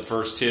is the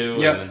first two.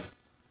 Yep.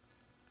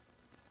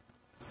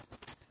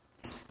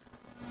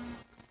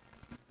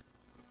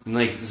 And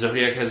like,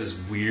 Zodiac has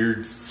this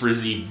weird,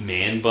 frizzy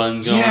man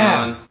bun going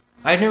on.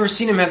 I've never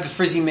seen him have the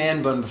frizzy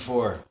man bun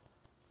before.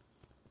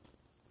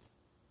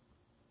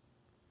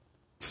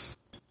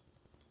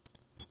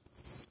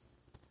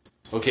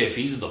 Okay, if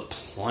he's the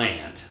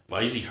plant,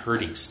 why is he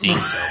hurting Sting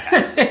so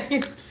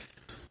bad?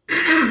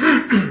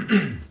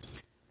 I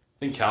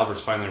think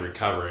Calvert's finally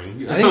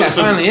recovering. I think I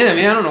finally hit him.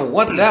 Man, I don't know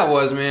what that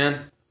was, man.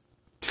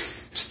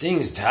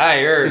 Sting's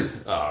tired.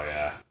 Oh,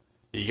 yeah.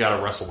 You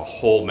gotta wrestle the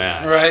whole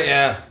match. Right,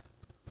 yeah.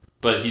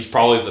 But he's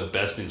probably the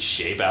best in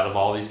shape out of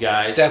all these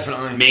guys.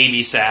 Definitely.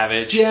 Maybe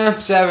Savage. Yeah,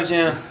 Savage,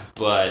 yeah.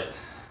 But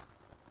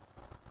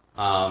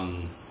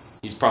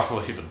he's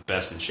probably the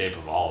best in shape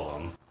of all of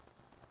them.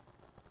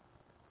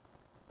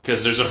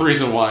 Because there's a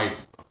reason why...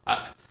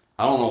 I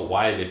don't know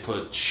why they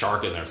put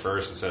Shark in there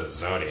first instead of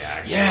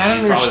Zodiac. Yeah, I don't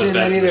He's probably the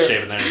understand best that in either.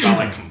 shape, and then it's not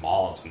like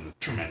Kamala's in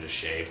tremendous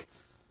shape.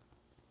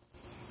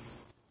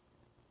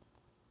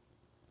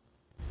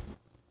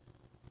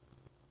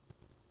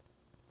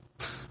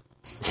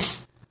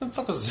 What the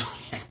fuck was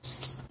Zodiac?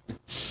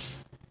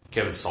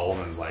 Kevin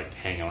Sullivan's like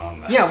hanging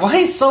on that. Yeah, why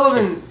is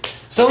Sullivan...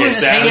 Sullivan's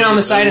just hanging on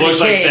the side of the cage.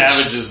 Looks like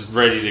Savage is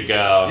ready to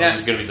go. Yeah.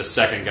 He's going to be the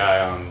second guy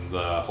on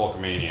the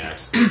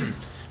Hulkamaniacs.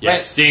 Yeah, Right.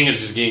 Sting is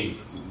just getting...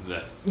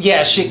 that.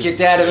 Yeah, shit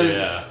kicked out of him.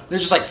 Yeah. They're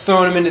just like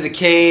throwing him into the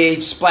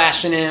cage,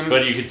 splashing him.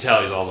 But you can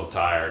tell he's also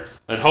tired.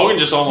 And Hogan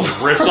just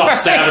almost rips off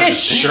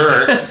Savage's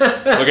shirt.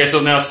 Okay,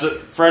 so now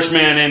fresh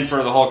man in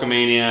for the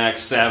Hulkamaniacs.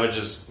 Savage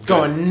is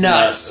Going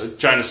nuts.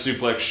 Trying to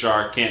suplex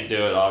Shark. Can't do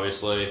it,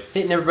 obviously.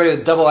 Hitting everybody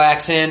with double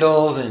axe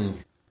handles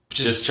and...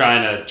 Just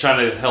trying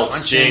to help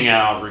punching. Sting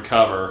out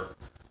recover.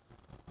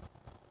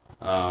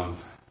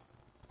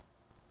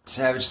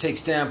 Savage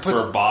takes down,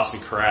 for a Boston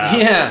Crab.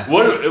 Yeah.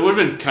 It would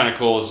have been kind of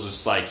cool is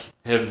just like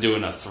him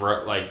doing a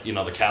throw, like, you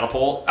know, the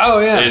catapult. Oh,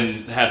 yeah.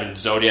 And having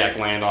Zodiac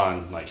land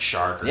on, like,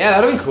 Shark or yeah,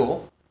 something. that'd have been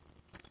cool.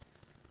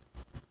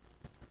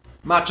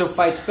 Macho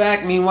fights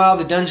back. Meanwhile,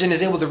 the Dungeon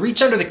is able to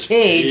reach under the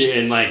cage.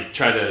 And, like,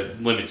 try to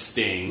limit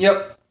Sting.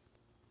 Yep.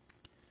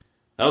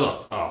 That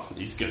was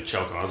he's going to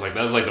choke him. I was like,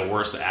 that was like the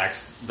worst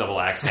double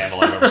axe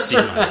handle I've ever seen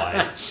in my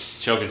life.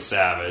 Choking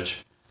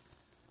Savage.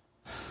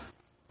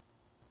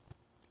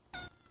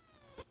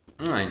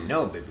 I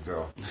know, baby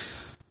girl.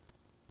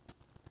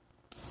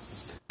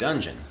 It's the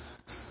Dungeon.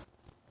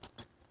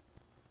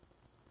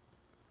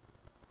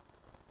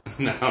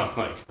 No,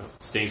 like,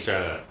 Sting's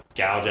trying to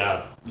gouge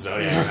out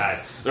Zodiac's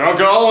eyes.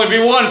 There'll only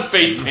be one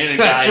face-painted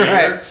guy That's right.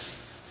 here.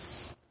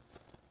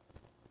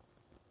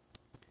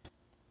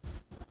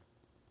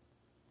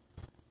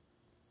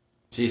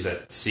 Jeez,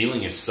 that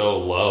ceiling is so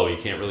low, you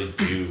can't really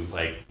do,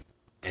 like,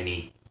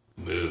 any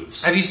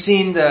moves. Have you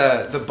seen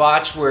the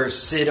botch where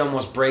Sid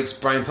almost breaks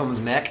Brian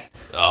Pillman's neck?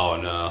 Oh,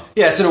 no.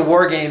 Yeah, it's in a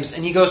War Games,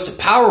 and he goes to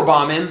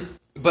powerbomb him,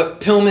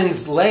 but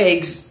Pillman's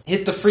legs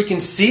hit the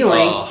freaking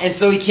ceiling, and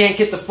so he can't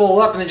get the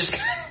full up, and it just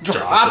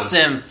drops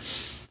him.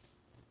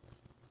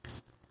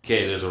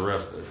 Okay, there's a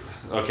riff.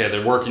 Okay,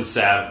 they're working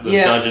the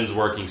Dungeon's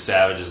working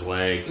Savage's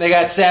leg. They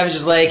got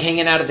Savage's leg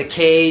hanging out of the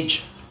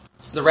cage.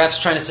 The ref's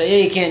trying to say,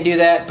 hey, you can't do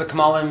that, but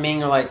Kamala and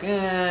Ming are like,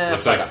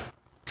 Looks like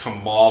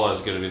Kamala is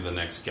going to be the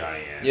next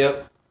guy in.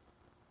 Yep.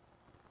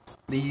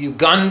 The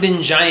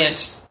Ugandan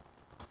Giant.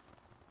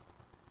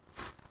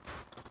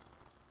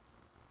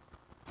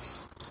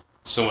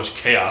 So much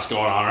chaos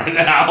going on right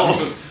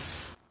now.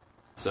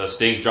 So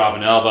Sting's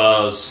dropping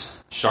elbows.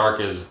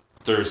 Shark is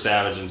threw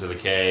Savage into the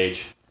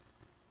cage.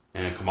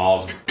 And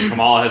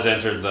Kamala has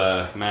entered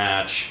the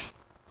match.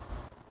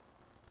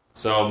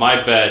 So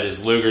my bet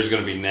is Luger's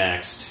going to be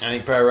next. I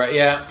think probably right.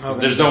 Yeah.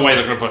 Hogan's There's no way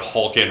they're going to put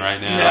Hulk in right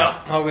now. No,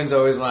 Hogan's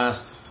always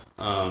last.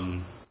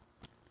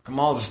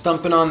 Kamala's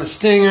stumping on the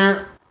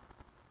Stinger,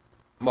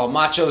 while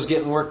Macho's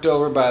getting worked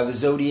over by the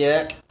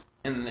Zodiac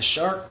and the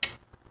Shark.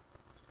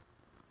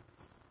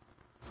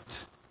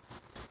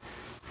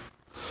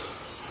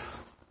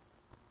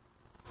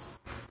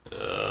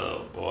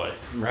 Oh boy!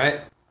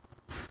 Right.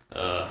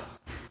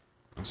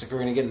 Looks like we're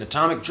going to get an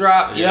atomic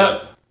drop.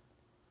 Yep.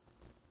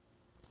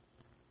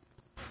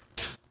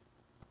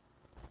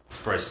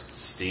 Surprised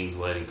Sting's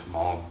letting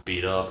Kamala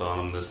beat up on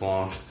him this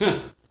long.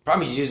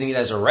 Probably he's using it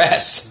as a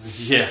rest.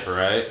 Yeah,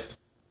 right.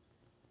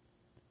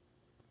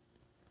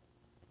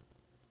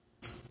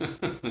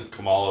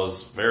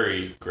 Kamala's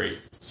very great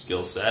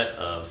skill set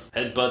of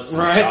headbutts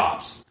and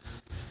chops.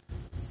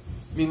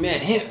 I mean, man,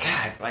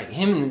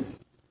 him.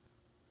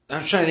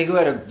 I'm trying to think who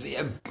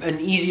had an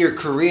easier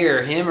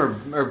career, him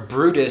or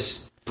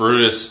Brutus.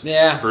 Brutus.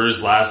 Yeah.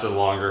 Brutus lasted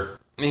longer.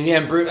 I mean, yeah,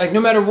 no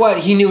matter what,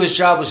 he knew his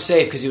job was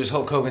safe because he was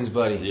Hulk Hogan's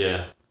buddy.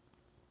 Yeah.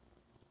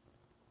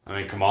 I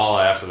mean,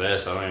 Kamala, after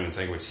this, I don't even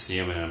think we see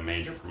him in a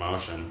major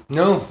promotion.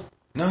 No,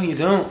 you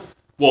don't.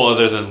 Well,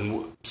 other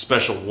than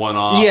special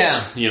one-offs.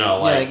 Yeah. You know,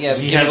 like,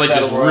 he had like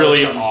this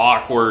really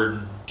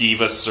awkward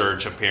Diva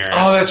Search appearance.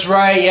 Oh, that's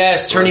right,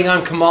 yes, turning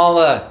on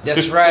Kamala.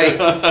 That's right.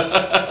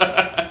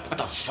 What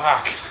the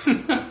fuck?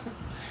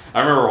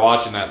 I remember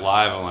watching that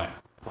live, I'm like,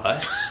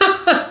 what?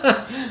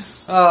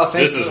 Oh,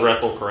 thanks. This is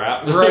wrestle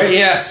crap. Right,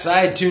 yes. I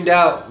had tuned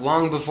out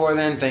long before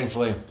then,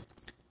 thankfully.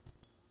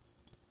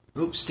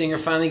 Oops, Stinger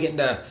finally getting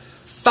to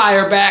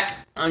fire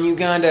back on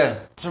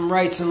Uganda. Some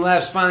rights and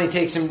lefts finally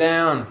takes him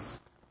down.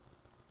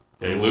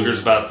 Okay,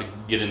 Luger's about to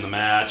get in the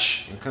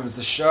match. Here comes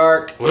the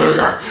Shark.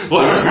 Luger!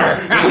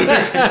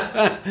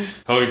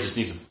 Hogan just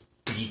needs a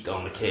beat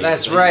on the cage.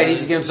 That's right, he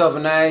needs to get himself a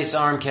nice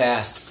arm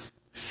cast.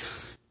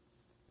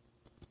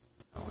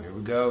 Oh, here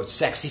we go.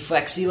 Sexy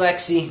Flexi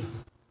Lexi.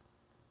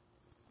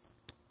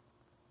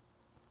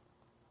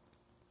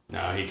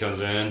 Now he comes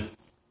in.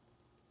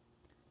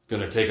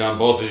 Gonna take on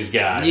both of these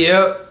guys.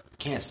 Yep.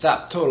 Can't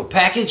stop total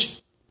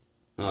package.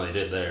 Oh, they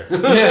did there.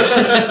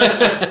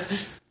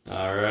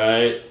 All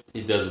right.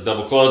 He does a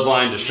double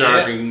clothesline to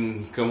Shark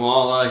and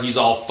Kamala. He's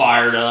all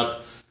fired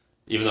up,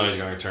 even though he's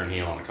going to turn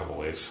heel in a couple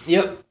weeks.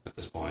 Yep. At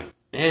this point.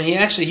 And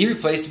he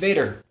replaced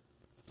Vader.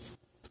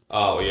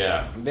 Oh,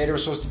 yeah. Vader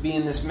was supposed to be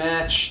in this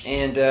match,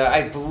 and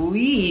I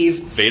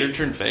believe... Vader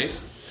turned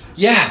face?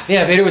 Yeah,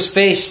 Vader was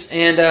face,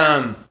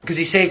 and because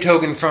he saved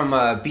Hogan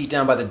from beat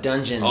down by the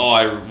Dungeon. Oh,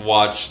 I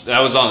watched... That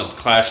was on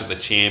Clash of the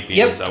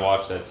Champions. Yep. I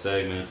watched that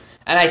segment.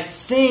 And I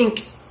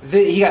think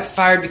that he got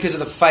fired because of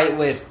the fight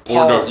with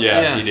Paul.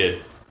 Yeah, he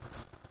did.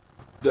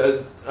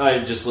 I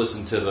just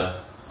listened to the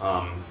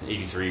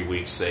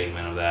 83-week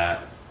segment of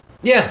that.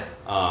 Yeah.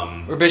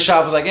 Where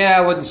Bischoff was like, yeah,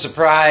 I wasn't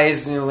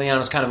surprised. You know, Leon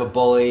was kind of a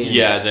bully.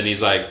 Yeah, then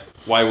he's like,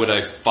 why would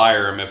I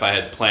fire him if I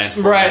had plans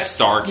for my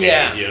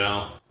Starrcade, you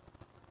know?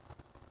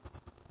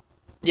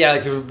 Yeah,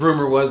 like the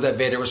rumor was that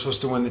Vader was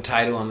supposed to win the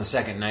title on the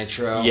second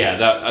Nitro. Yeah,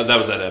 that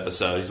was that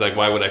episode. He's like,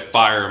 why would I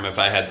fire him if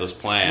I had those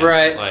plans?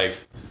 Right. Like,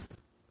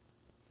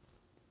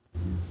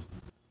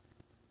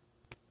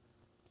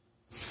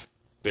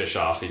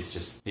 Bischoff,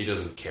 he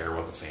doesn't care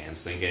what the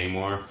fans think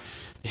anymore.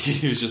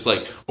 he was just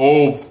like,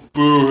 "Oh,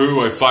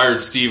 boo-hoo, I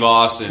fired Steve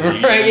Austin."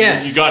 Right,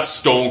 yeah. You got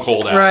Stone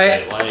Cold out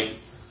right. of it. Like,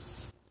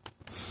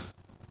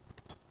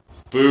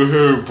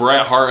 boo-hoo,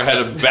 Bret Hart had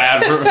a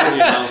bad you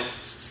know.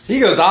 He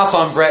goes off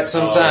on Bret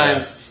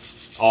sometimes.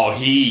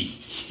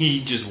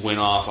 He just went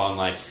off on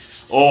like,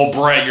 "Oh,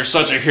 Bret, you're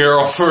such a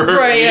hero for..."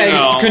 Right, yeah, you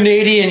know. he's a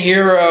Canadian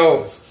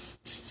hero.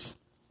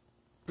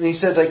 And he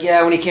said, like,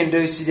 yeah, when he came to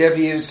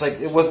WCW, it's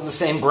like, it wasn't the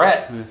same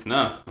Bret.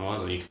 No, it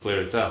wasn't. You can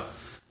clearly tell.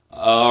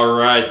 All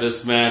right,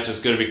 this match is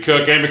going to be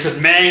cooking because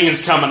Meng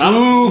is coming up.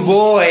 Ooh,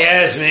 boy,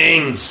 yes,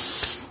 Meng.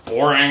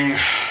 Boring.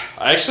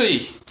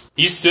 Actually,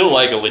 he's still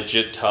like a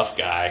legit tough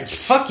guy.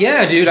 Fuck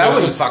yeah, dude. I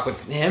wouldn't fuck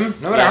with him,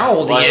 no matter how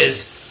old he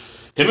is.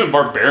 Him and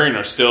Barbarian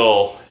are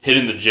still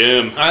hitting the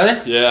gym. Are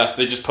they? Yeah,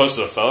 they just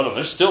posted a photo.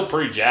 They're still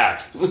pretty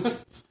jacked.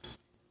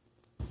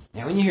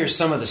 Yeah, when you hear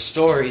some of the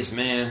stories,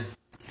 man.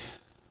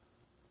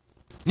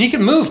 And he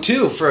can move,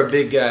 too, for a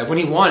big guy, when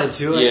he wanted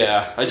to.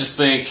 Yeah, I just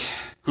think,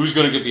 who's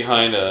going to get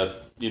behind a,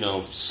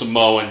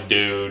 Samoan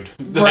dude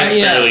that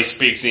barely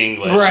speaks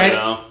English, right. you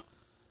know?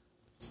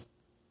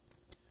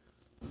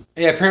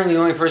 Yeah, apparently the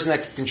only person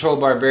that could control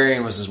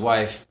Barbarian was his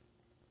wife.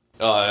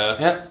 Oh, yeah?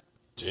 Yep.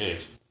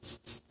 Jeez.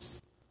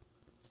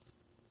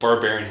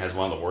 Barbarian has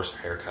one of the worst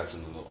haircuts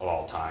of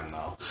all time,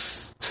 though.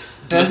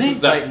 Does he?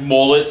 That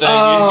mullet thing.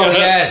 Oh,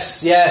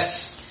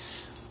 yes.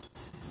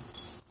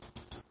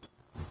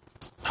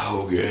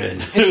 Hogan.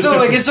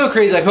 It's so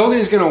crazy. Like, Hogan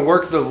is going to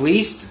work the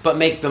least, but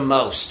make the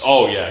most.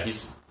 Oh, yeah. And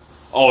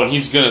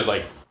he's going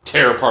to,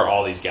 tear apart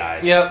all these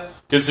guys. Yep.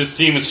 Because his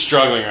team is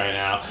struggling right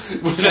now.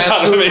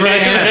 Without him in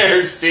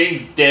there,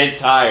 Sting's dead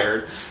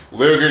tired.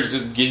 Luger's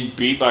just getting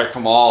beat by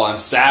Kamal, and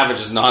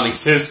Savage is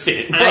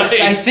non-existent.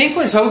 I think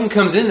when Hogan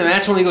comes in, the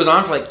match only goes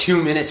on for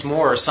 2 minutes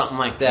more or something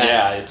like that.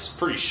 Yeah, it's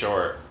pretty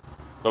short.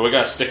 But we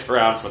gotta stick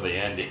around for the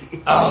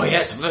ending. Oh,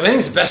 yes. The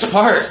ending's the best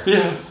part.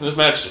 Yeah. This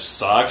match just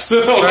sucks.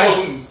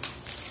 Right.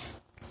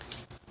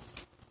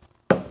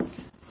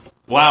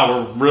 Wow,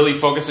 we're really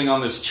focusing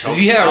on this choke.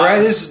 Yeah,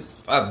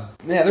 spot.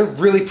 right. They're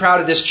really proud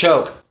of this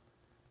choke.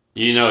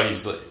 I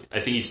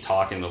think he's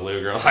talking to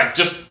Luger.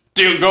 Just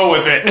go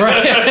with it.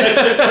 Right.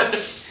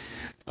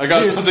 I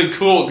got something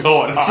cool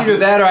going on. It's either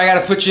that or I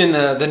gotta put you in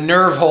the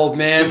nerve hold,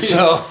 man,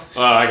 so...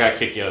 I gotta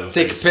kick you out of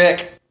the face. Take a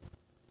pick.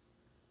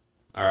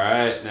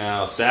 Alright,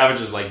 now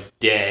Savage is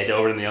dead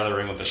over in the other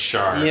ring with the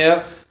shark.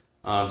 Yep.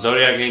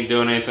 Zodiac ain't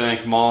doing anything.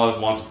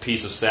 Kamala wants a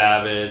piece of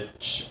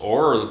Savage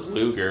or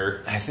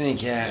Luger. I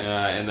think,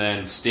 yeah. And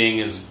then Sting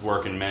is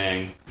working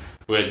Meng.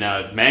 But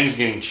now Meng's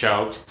getting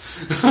choked.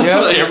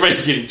 Yep.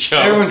 Everybody's getting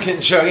choked. Everyone's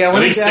getting choked. Yeah, I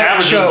think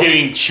Savage is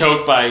getting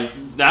choked by...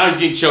 Now he's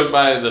getting choked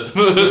by the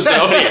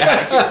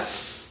Zodiac.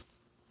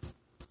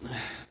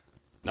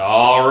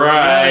 All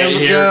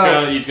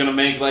right. He's going to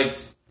make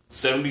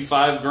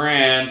 75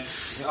 grand.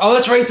 Oh,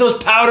 that's right.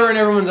 Those powder in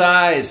everyone's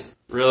eyes.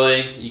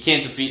 Really? You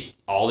can't defeat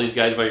all these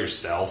guys by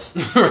yourself.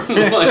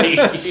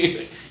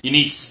 You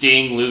need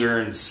Sting, Luger,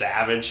 and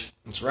Savage.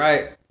 That's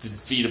right. To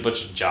defeat a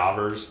bunch of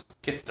jobbers.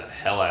 Get the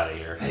hell out of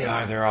here. They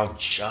are. They're all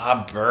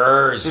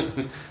jobbers.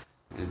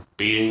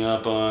 Beating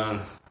up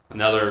on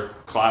another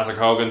classic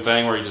Hogan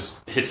thing where he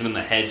just hits him in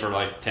the head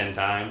for 10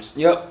 times.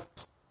 Yep.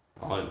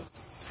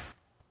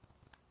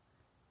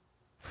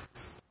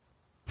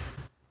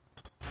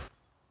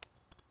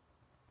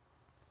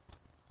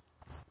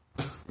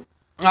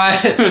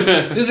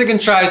 This is a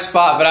contrived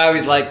spot, but I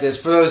always like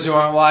this. For those who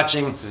aren't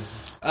watching,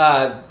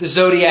 the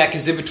Zodiac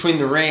is in between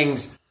the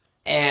rings,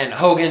 and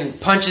Hogan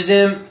punches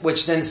him,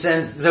 which then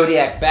sends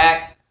Zodiac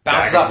back,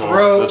 bounces off the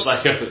ropes.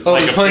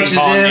 Hogan punches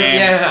him. Game.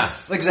 Yeah,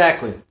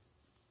 exactly.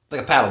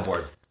 Like a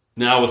paddleboard.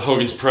 Now with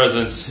Hogan's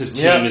presence, his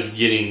team is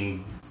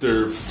getting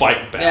their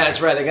fight back. Yeah,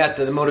 that's right. They got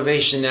the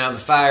motivation now, the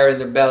fire in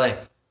their belly.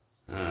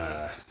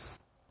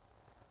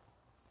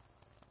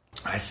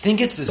 I think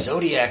it's the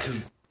Zodiac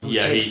who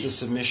takes the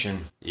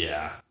submission.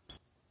 Yeah.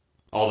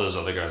 All those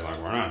other guys are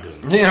we're not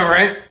doing that. Yeah,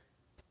 right?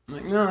 I'm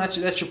like, no,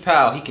 that's your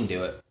pal. He can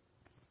do it.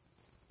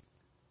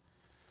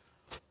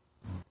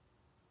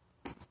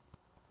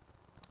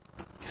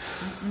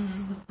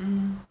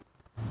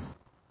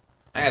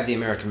 I have the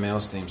American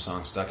Males theme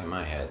song stuck in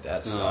my head.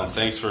 That's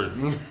thanks for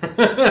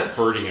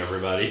hurting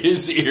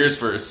everybody's ears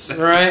for a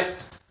second.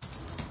 Right?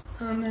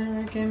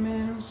 American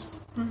Males.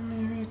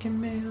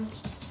 American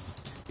Males.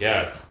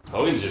 Yeah,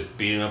 Hogan's just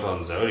beating up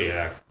on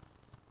Zodiac.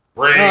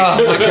 Rakes.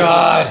 Oh my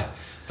god.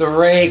 The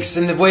rakes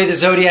and the way the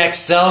Zodiac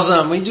sells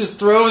them. He just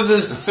throws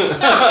his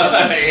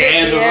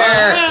hands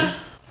around.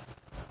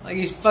 Like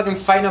he's fucking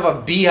fighting up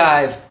a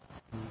beehive.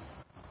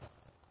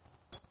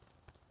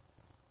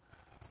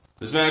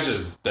 This match is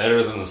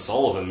better than the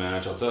Sullivan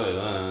match, I'll tell you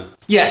that.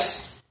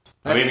 Yes.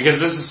 Because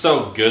this is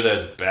so good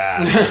that it's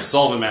bad. The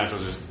Sullivan match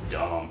was just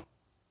dumb.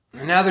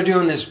 And now they're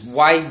doing this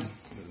wide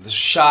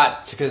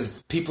shot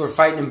because people are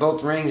fighting in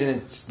both rings and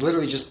it's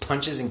literally just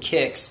punches and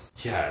kicks.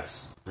 Yeah,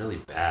 it's really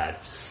bad.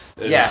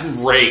 It's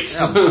rakes.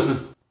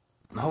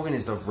 Hogan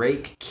is the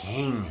rake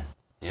king.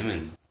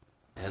 Him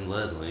and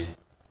Leslie.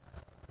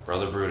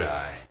 Brother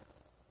Brudai.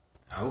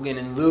 Hogan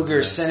and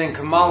Luger sending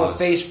Kamala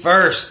face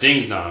first.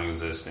 Sting's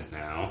non-existent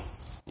now.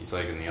 He's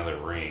like in the other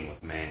ring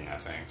with Meng, I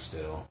think,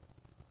 still.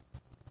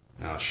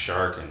 Now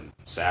Shark and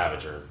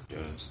Savage are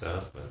doing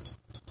stuff, but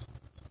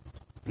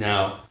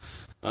now,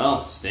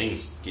 well,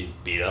 Sting's getting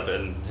beat up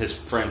and his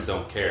friends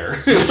don't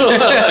care.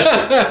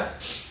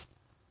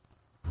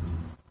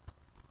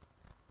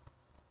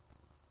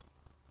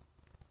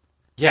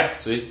 Yeah,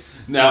 see?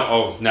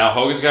 Now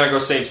Hogan's got to go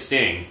save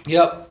Sting.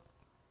 Yep.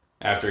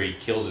 After he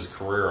kills his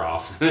career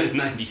off in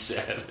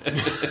 97.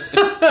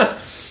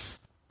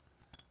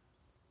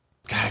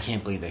 God, I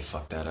can't believe they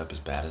fucked that up as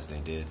bad as they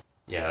did.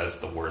 Yeah, that's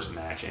the worst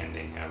match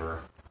ending ever.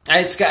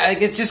 It's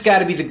just got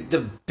to be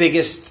the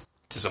biggest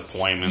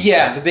disappointment.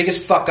 Yeah, the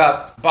biggest fuck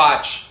up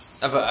botch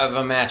of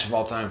a match of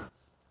all time.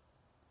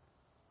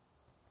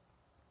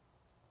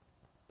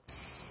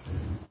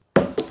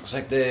 It's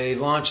like they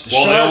launched the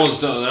shark. They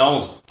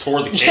almost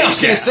tore the cage down. Yeah, I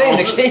was going to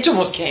say, the cage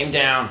almost came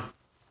down.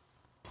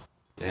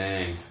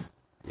 Dang.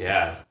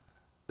 Yeah.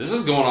 This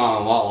is going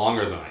on a lot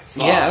longer than I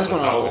thought. Yeah, it's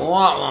going on a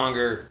lot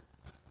longer.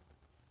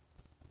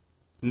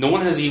 No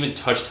one has even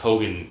touched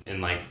Hogan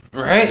and, like,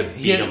 right? to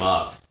beat him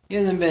up. He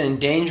hasn't been in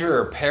danger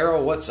or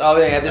peril. This is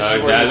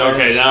where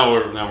okay, now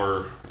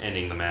we're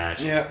ending the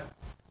match. Yeah.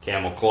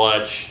 Camel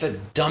clutch. The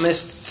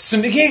dumbest...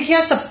 He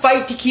has to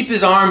fight to keep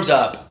his arms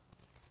up.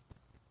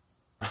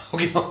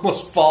 Hogan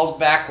almost falls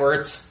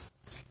backwards.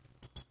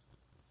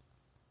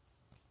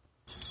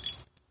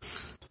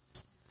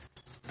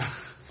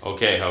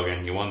 Okay,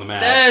 Hogan, you won the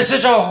match. That is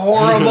such a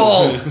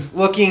horrible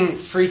looking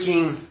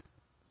freaking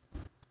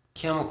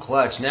camel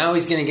clutch. Now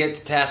he's going to get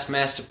the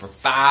Taskmaster for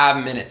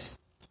 5 minutes.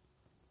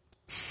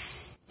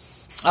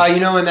 You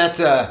know when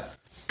that...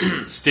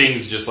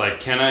 Sting's just like,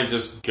 can I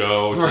just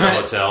go to the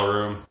hotel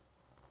room?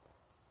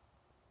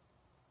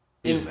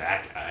 Who's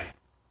that guy?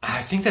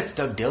 I think that's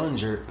Doug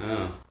Dillinger.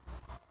 Oh.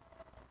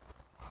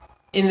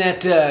 In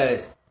that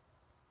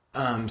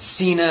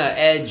Cena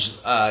Edge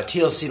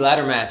TLC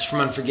ladder match from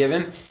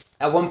Unforgiven,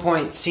 at one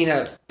point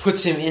Cena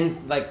puts him in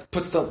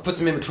puts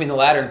him in between the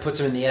ladder and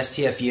puts him in the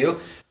STFU.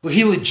 Well,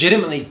 he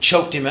legitimately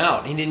choked him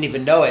out. He didn't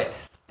even know it.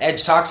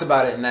 Edge talks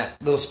about it in that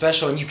little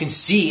special, and you can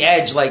see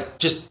Edge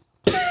just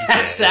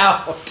pass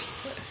out.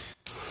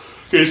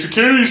 Okay,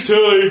 security's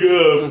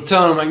I'm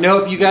telling him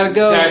nope, you gotta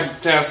go.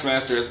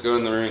 Taskmaster has to go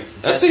in the ring.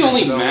 That's the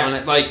only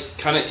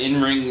kind of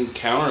in-ring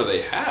encounter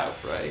they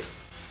have, right?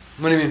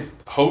 What do you mean?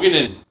 Hogan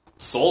and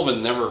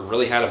Sullivan never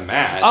really had a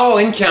match. Oh,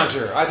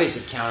 encounter. I think it's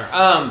encounter.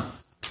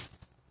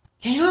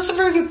 Yeah, that's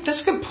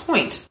a good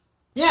point.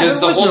 Yeah, because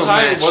the whole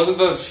time wasn't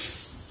the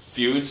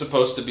feud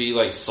supposed to be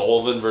like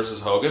Sullivan versus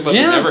Hogan, but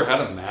they never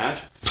had a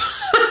match.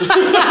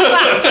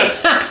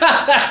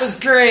 That was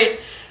great.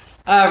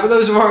 For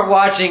those who aren't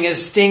watching,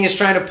 as Sting is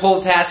trying to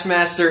pull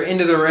Taskmaster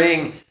into the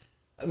ring,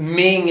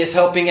 Ming is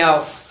helping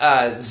out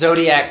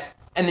Zodiac,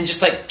 and then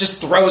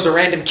just throws a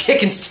random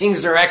kick in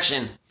Sting's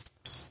direction.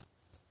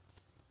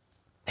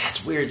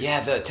 That's weird.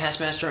 Yeah, the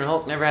Taskmaster and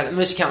Hulk never had it.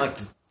 Unless you count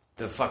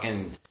the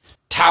fucking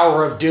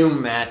Tower of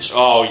Doom match.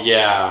 Oh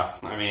yeah,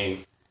 I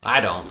mean, I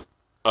don't.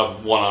 A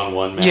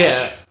one-on-one match.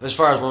 Yeah, as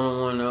far as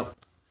one-on-one, no.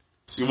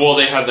 Well,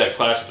 they had that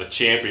Clash of the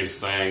Champions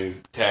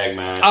tag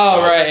match.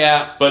 Oh, right,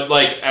 yeah. But,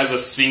 as a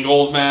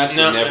singles match, it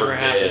never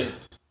happened.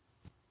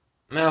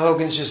 Now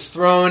Hogan's just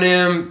throwing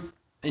him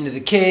into the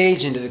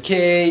cage.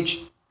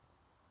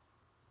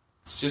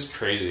 It's just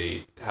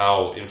crazy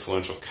how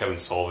influential Kevin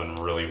Sullivan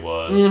really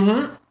was.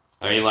 Mm-hmm.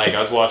 I mean, I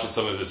was watching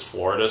some of his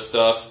Florida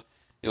stuff.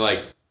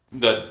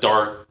 The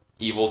dark,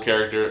 evil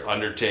character,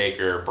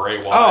 Undertaker, Bray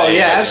Wyatt. Oh,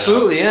 yeah,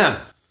 absolutely, yeah.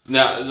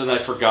 Now, then I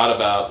forgot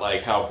about,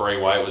 how Bray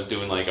Wyatt was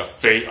doing,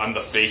 I'm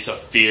the face of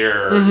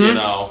fear,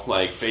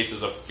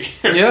 faces of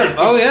fear. Yeah,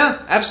 oh,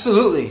 yeah,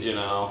 absolutely.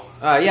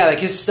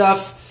 His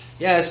stuff,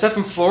 his stuff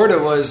in Florida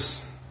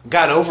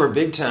got over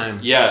big time.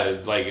 Yeah,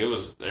 it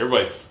was,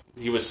 everybody,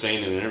 he was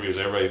saying in interviews,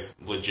 everybody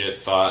legit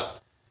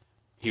thought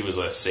he was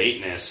a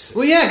Satanist.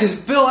 Well, yeah, because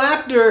Bill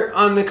Apter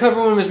on the cover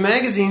of one of his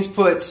magazines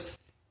puts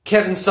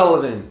Kevin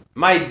Sullivan,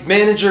 my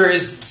manager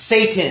is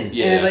Satan.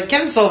 Yeah. And it's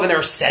Kevin Sullivan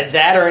never said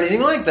that or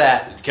anything like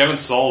that. Kevin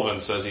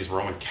Sullivan says he's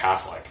Roman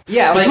Catholic.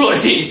 Yeah,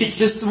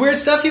 this weird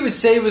stuff he would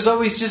say was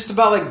always just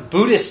about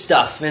Buddhist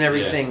stuff and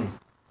everything.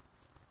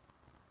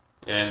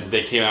 Yeah. And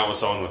they came out with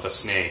someone with a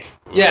snake.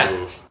 Ooh.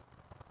 Yeah.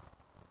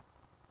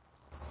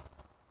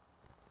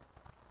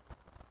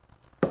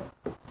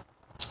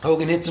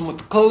 Hogan hits him with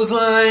the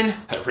clothesline.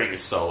 That ring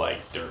is so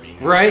dirty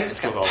now. Right?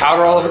 It's got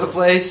powder all over the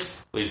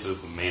place. At least this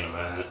is the main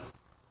event.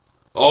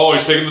 Oh,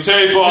 he's taking the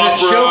tape off,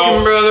 bro.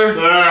 Choking, brother.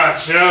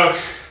 Choke.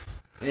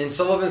 And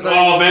Sullivan's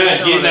oh, man,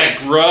 getting that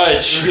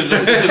grudge.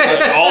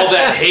 All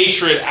that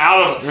hatred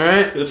out of him.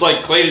 Right? It's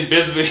like Clayton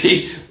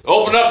Bisbee.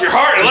 Open up your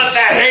heart and let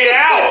that hate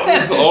out.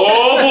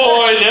 Oh,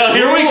 boy. Now,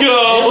 here we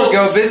go. Here we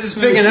go. Business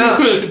picking up.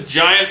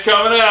 Giants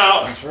coming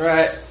out. That's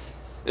right.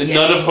 And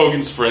none of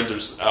Hogan's friends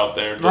are out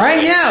there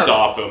to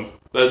stop him.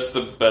 That's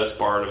the best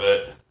part of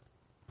it.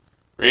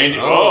 Randy.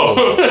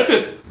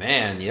 Oh.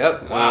 Man,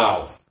 yep.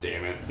 Wow.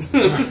 Damn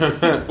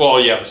it. Well,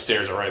 yeah, the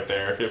stairs are right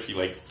there. If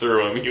you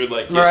threw him, he would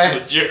get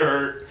legit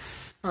hurt.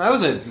 Well,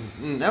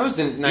 that was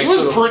the nice. He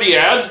was pretty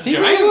agile. He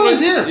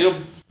was, yeah.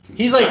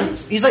 He's like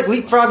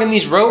leapfrogging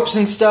these ropes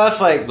and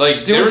stuff. Like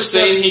they were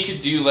saying he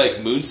could do like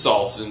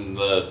moonsaults in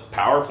the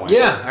power plant.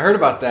 Yeah, I heard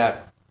about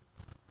that.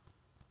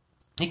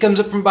 He comes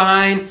up from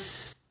behind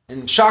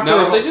and Shocker.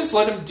 Now, if they just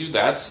let him do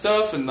that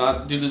stuff and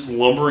not do this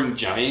lumbering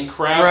giant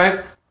crap,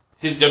 right?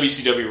 His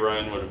WCW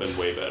run would have been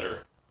way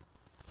better.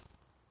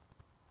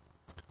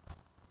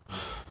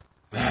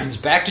 Man, he's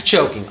back to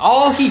choking.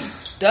 All he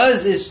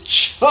does is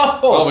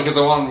choke. Well, because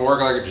I want him to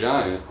work like a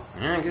giant.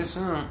 Yeah, I guess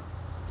so.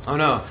 Oh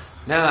no.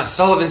 Nah,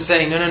 Sullivan's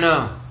saying,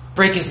 no.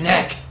 Break his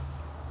neck.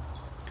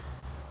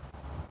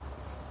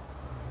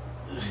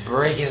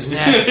 Break his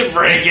neck.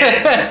 Break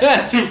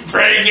it.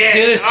 Break it.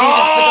 Do the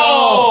Steven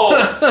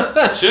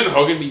Seagal. Shouldn't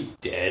Hogan be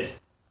dead?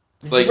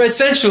 Like,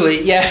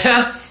 essentially,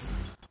 yeah.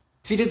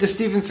 If he did the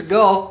Steven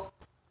Seagal,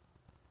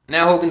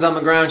 now Hogan's on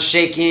the ground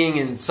shaking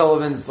and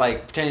Sullivan's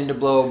like pretending to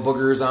blow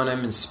boogers on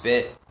him and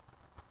spit.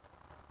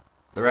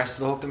 The rest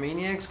of the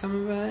Hulkamaniacs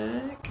coming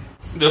back?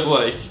 They're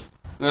like,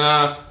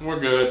 nah, we're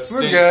good.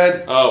 We're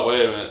good. Oh,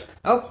 wait a minute.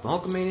 Oh, the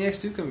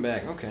Hulkamaniacs do come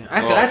back. Okay.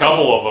 A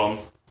couple of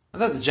them. I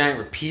thought the Giant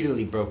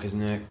repeatedly broke his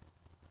neck.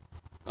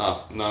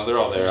 Oh, no, they're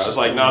all there. I was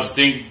like, no,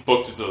 Sting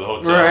booked it to the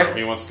hotel room.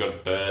 He wants to go to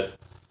bed.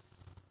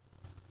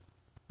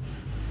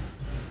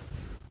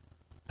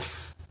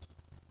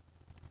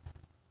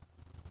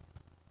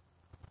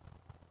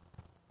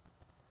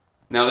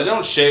 Now, they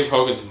don't shave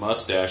Hogan's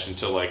mustache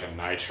until, like, a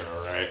Nitro,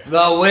 right?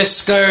 The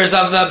whiskers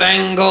of the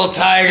Bengal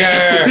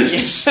tiger!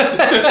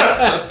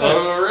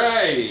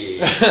 Alrighty.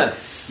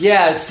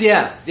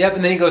 Yep,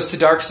 and then he goes to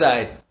Dark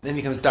Side. Then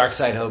he becomes Dark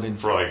Side Hogan.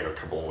 For, like, a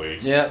couple of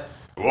weeks. Yep.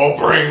 We'll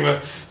bring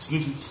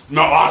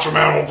Macho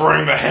Man will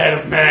bring the head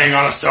of Meng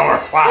on a silver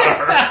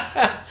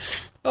platter.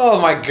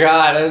 Oh my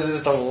god, this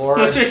is the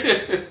worst.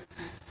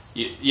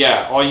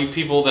 Yeah, all you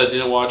people that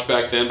didn't watch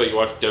back then, but you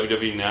watch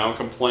WWE now and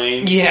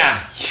complain.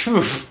 Yeah.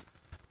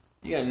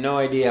 You got no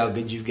idea how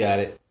good you've got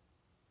it.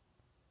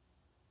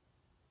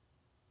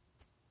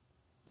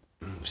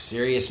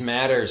 Serious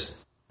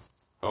matters.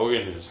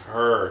 Hogan is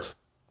hurt.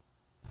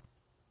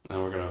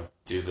 Now we're gonna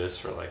do this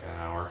for like an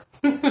hour.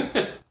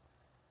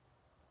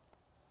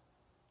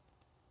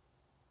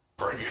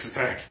 Break his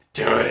neck.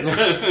 Do it.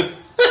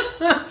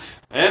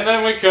 And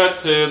then we cut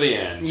to the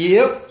end.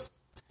 Yep.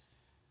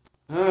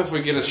 If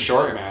we get a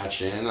short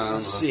match in,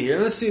 let's see here.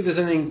 Let's see if there's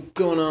anything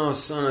going on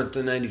at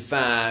the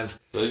 95.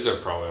 These are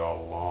probably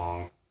all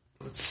long.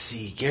 Let's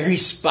see. Gary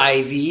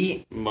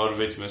Spivey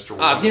motivates Mr.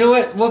 One. You know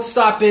what? We'll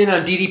stop in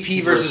on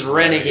DDP versus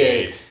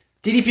Renegade.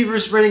 DDP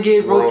versus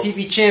Renegade World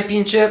TV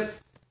Championship.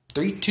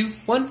 3, 2,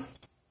 1,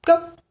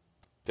 go.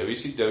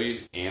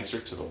 WCW's answer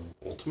to the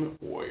Ultimate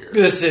Warrior.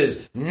 This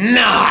is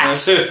not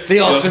the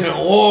Ultimate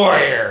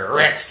Warrior,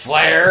 Ric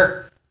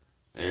Flair.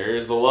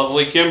 There's the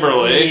lovely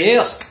Kimberly.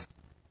 Yes.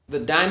 The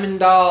Diamond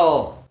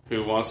Doll.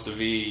 Who wants to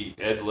be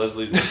Ed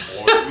Leslie's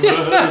boyfriend.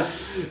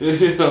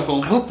 I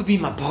hope to be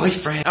my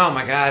boyfriend. Oh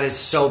my god, it's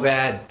so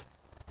bad.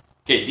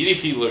 Okay,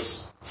 DDP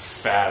looks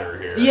fatter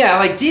here. Yeah,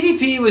 like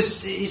DDP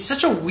he's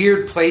such a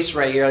weird place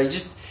right here. He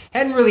just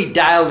hadn't really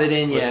dialed it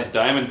in yet. The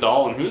Diamond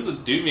Doll, and who's the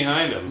dude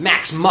behind him?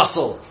 Max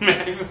Muscle.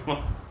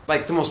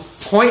 Like the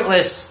most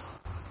pointless.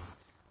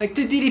 Like,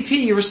 dude, DDP,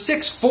 you were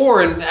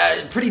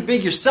 6'4" and pretty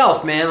big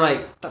yourself, man. Like,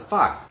 what the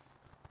fuck?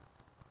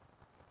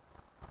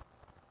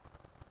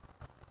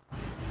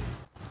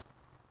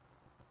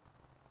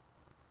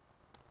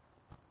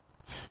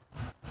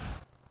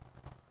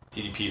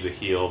 DDP's a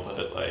heel,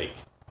 but like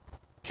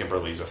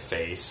Kimberly's a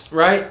face,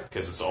 right?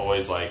 Because it's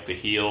always like the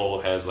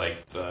heel has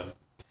like the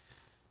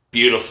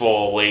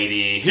beautiful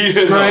lady,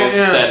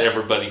 that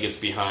everybody gets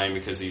behind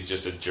because he's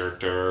just a jerk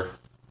to her.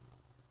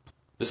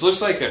 This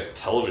looks like a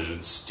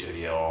television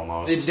studio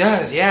almost. It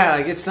does, yeah.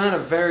 Like it's not a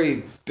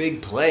very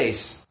big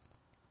place.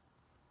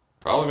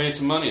 Probably made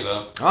some money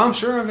though. Oh, I'm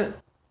sure of it.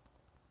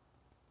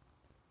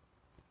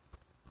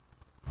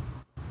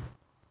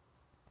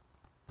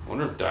 I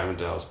wonder if Diamond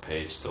Dallas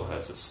Page still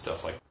has this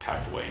stuff like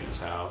packed away in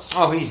his house.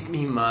 Oh,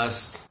 he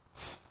must.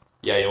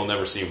 Yeah, you'll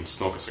never see him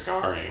smoke a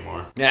cigar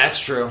anymore. Yeah, that's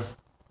true.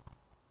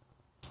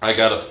 I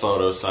got a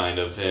photo signed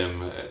of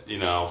him,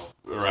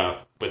 around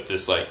with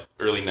this like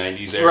early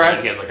 '90s era. Right.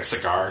 And he has like a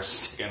cigar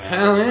sticking out.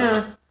 Hell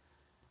yeah.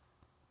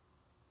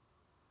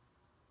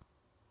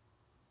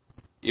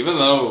 Even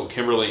though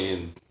Kimberly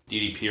and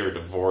DDP are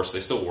divorced,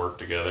 they still work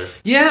together.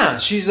 Yeah,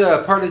 she's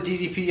a part of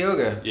DDP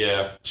Yoga.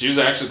 Yeah, she was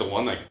actually the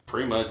one that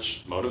pretty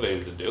much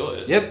motivated him to do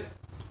it. Yep.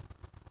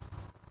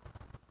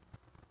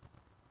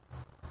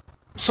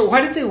 So why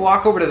did they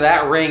walk over to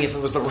that ring if it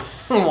was the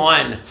wrong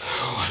one?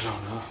 Oh, I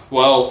don't know.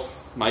 Well,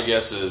 my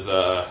guess is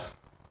the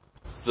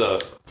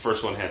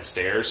first one had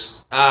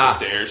stairs.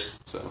 Stairs,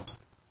 so...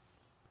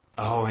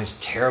 Oh, his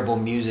terrible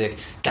music.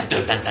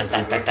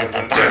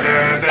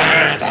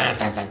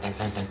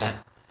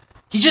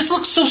 He just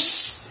looks so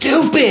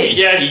stupid.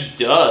 Yeah, he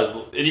does.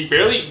 And he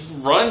barely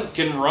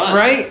can run.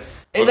 Right?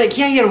 And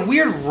he had a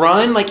weird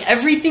run. Like,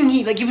 everything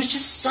it was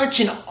just such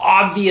an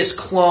obvious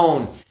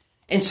clone.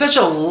 And such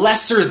a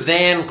lesser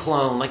than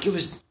clone. Like, it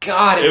was,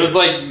 God. It was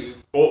like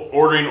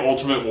ordering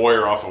Ultimate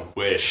Warrior off of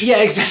Wish. Yeah,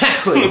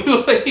 exactly.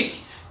 Like,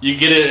 you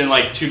get it in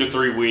like 2 to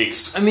 3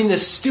 weeks. I mean, the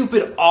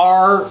stupid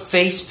R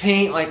face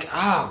paint, like,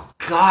 oh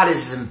god,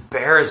 is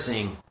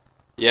embarrassing.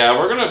 Yeah,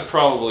 we're gonna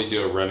probably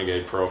do a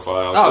Renegade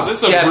profile. Oh,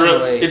 it's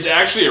definitely. It's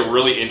actually a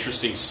really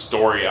interesting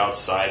story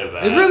outside of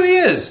that. It really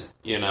is.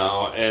 You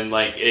know, and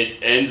like it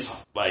ends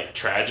like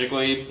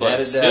tragically, but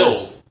it still,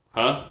 does.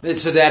 huh?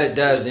 It's so that it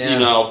does, yeah. You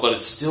know, but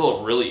it's still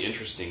a really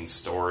interesting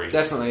story.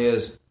 Definitely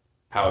is.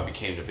 How it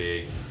became to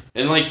be,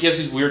 and like he has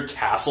these weird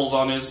tassels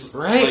on his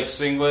like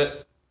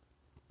singlet.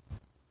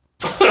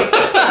 So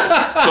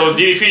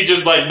DDP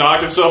just like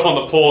knocked himself on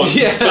the pole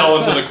and fell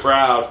into the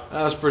crowd.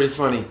 That was pretty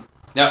funny.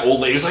 That old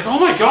lady's like, "Oh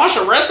my gosh,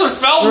 a wrestler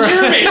fell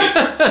near me!"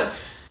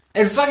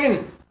 And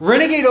fucking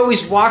Renegade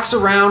always walks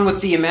around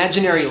with the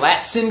imaginary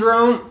lat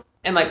syndrome,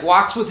 and like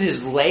walks with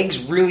his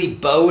legs really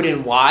bowed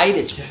and wide.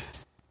 It's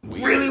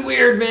really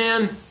weird,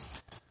 man.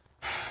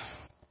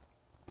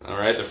 All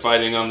right, they're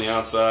fighting on the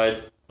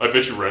outside. I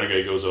bet you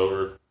Renegade goes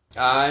over.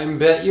 I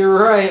bet you're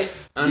right,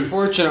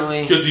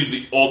 unfortunately. Because he's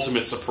the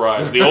ultimate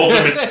surprise, the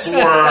ultimate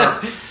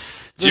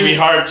swerve. Jimmy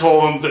Hart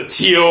told him the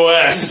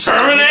TOS,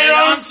 terminate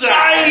on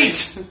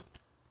sight!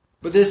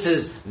 But this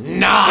is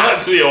not.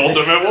 That's the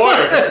ultimate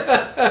warrior.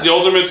 It's the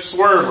ultimate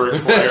swerve,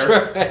 Ric Flair. That's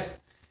right.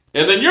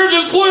 And then you're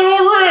just playing old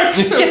Rick!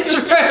 That's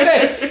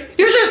right.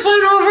 You're just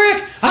playing old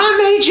Rick! I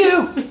made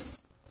you!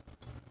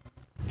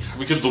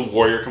 Because the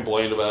warrior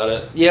complained about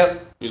it.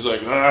 Yep. He's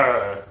like,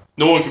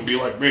 no one can be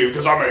like me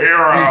because I'm a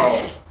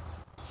hero.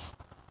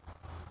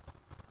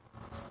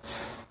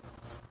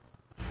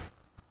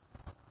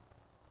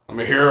 I'm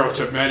a hero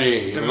to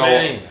many. Then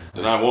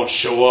I won't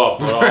show up,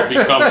 but I'll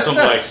become some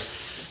like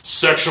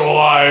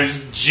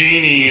sexualized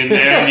genie in the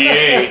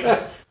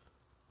NBA.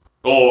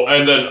 Oh,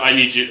 and then I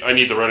need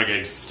the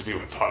Renegade to be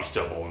my body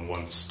double in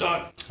one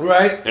stunt.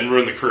 Right. And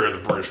ruin the career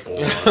of the British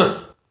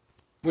Bulldog.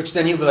 Which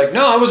then he'd be like,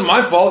 no, it wasn't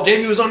my fault.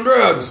 Davey was on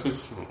drugs.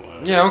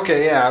 Yeah,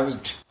 okay, yeah. I was.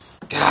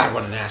 God,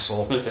 what an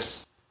asshole.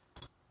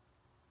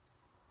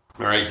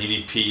 Alright,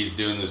 DDP is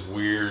doing this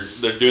weird...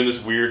 They're doing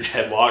this weird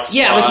headlock spot.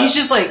 Yeah, like he's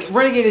just like...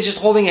 Renegade is just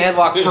holding a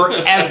headlock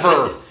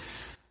forever.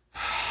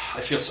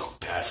 I feel so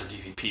bad for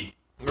DDP.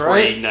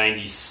 Right?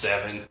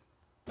 97.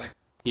 Like,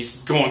 he's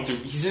going through...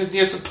 He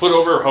has to put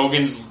over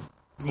Hogan's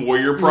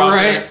Warrior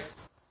project. Right.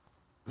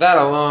 That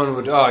alone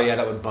would... Oh, yeah,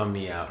 that would bum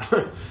me out.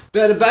 I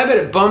bet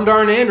it bummed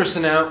Arn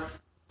Anderson out.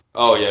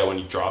 Oh, yeah, when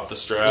he dropped the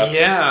strap.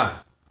 Yeah.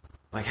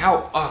 Like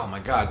how... Oh, my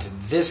God. To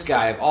this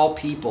guy, of all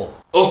people.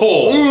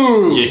 Oh!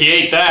 Ooh. Yeah, he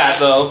ate that,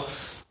 though.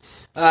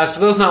 For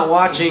those not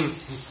watching,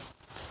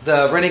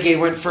 the Renegade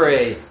went for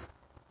a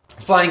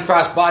flying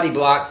cross body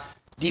block.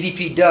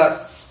 DDP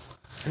ducked.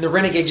 And the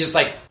Renegade just,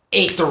 like,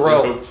 ate the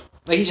rope.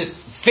 Like, he just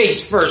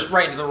face first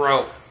right into the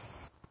rope.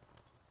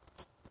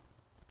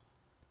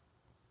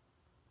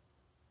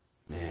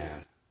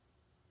 Man.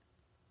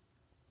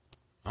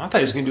 I thought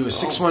he was going to do a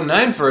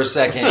 619 for a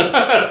second.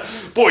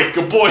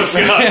 Boyka,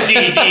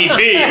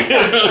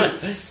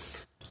 DDP.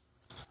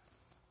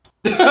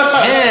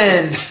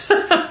 10.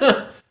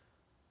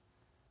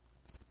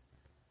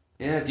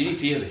 Yeah,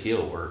 DDP as a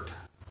heel worked.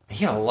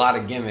 He had a lot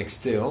of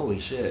gimmicks, too. Holy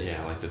shit.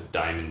 Yeah, like the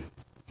diamond.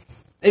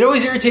 It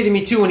always irritated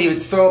me, too, when he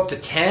would throw up the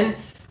 10.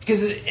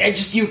 Because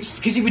he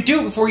would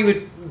do it before he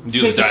would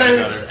do the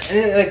diamond cutter.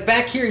 And like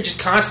back here, you're just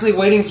constantly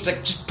waiting. It's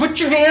like, just put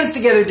your hands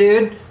together,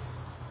 dude.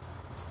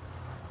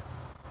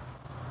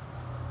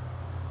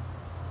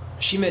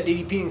 She met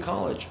DDP in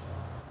college.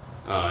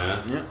 Oh,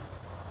 yeah? Yeah.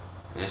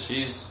 Yeah,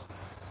 she's...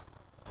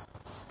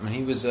 When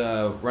he was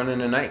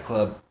running a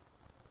nightclub.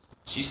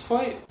 She's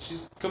a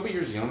couple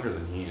years younger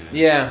than he is.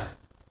 Yeah.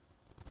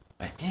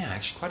 Yeah,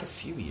 actually quite a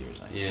few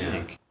years, I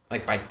think.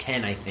 Like by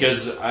 10, I think.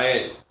 Because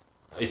I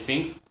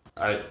think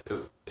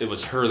it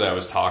was her that I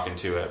was talking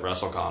to at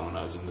WrestleCon when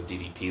I was in the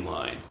DDP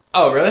line.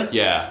 Oh, really?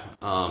 Yeah.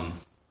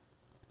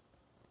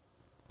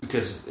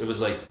 Because it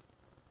was like,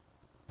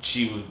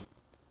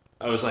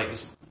 I was like,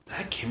 is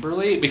that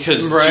Kimberly?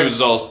 Because she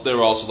was they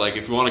were also like,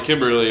 if you want a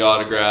Kimberly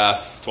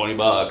autograph,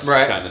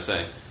 $20 kind of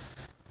thing.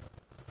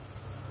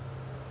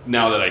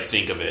 Now that I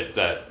think of it,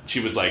 that she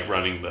was like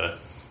running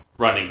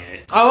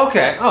it. Oh,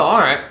 okay. Oh, all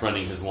right.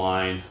 Running his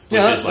line with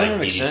Yeah, his like that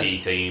makes DDP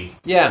sense. team.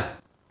 Yeah.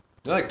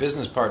 They're like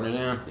business partners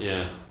now.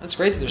 Yeah. That's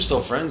great that they're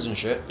still friends and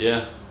shit.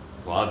 Yeah.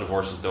 A lot of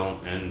divorces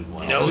don't end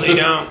well. No, they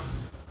don't.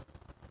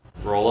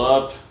 Roll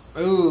up.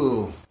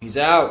 Ooh, he's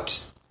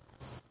out.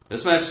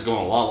 This match is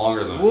going a lot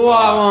longer than I A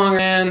lot thought. longer,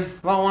 man.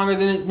 A lot longer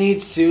than it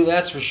needs to,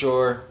 that's for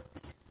sure.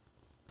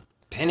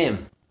 Pin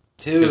him,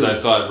 too. Because I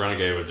thought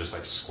Renegade would just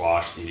like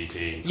squash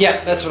DDP.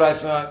 Yeah, that's what I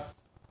thought.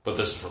 But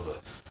this is for the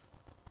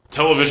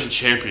television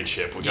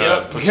championship. We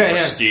gotta put some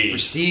prestige.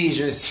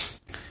 Prestige.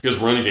 Because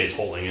Renegade's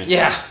holding it.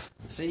 Yeah.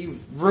 So you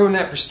ruined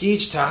that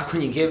prestige talk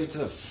when you gave it to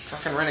the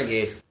fucking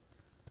Renegade.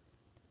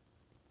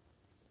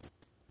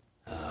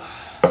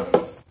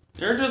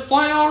 They're just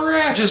playing all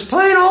Rick. Just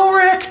plain old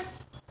Rick.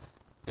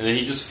 And then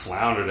he just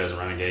floundered as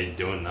Renegade,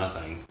 doing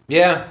nothing.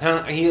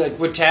 Yeah, he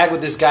would tag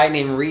with this guy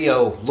named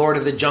Rio, Lord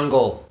of the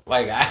Jungle.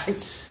 I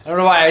don't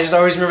know why, I just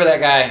always remember that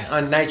guy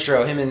on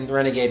Nitro. Him and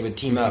Renegade would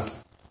team up.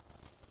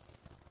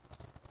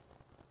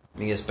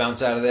 He gets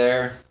bounced out of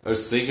there. I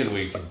was thinking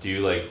we could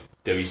do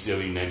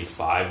WCW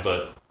 95,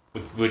 but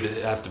would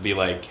have to be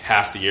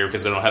half the year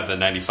because they don't have the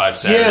 95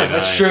 Saturday nights. Yeah,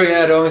 that's true.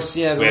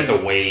 Yeah, we have to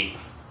wait.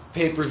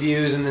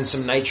 Pay-per-views and then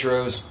some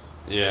Nitros.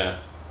 Yeah.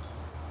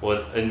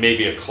 Well, and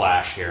maybe a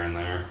clash here and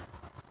there.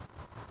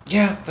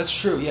 Yeah, that's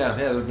true. Yeah,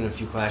 there would have been a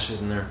few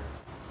clashes in there.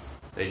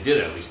 They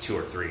did at least 2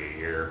 or 3 a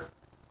year.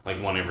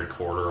 One every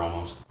quarter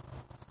almost.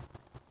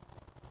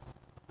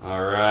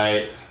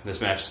 Alright.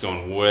 This match is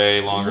going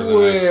way longer than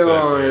I expected. Way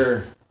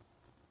longer.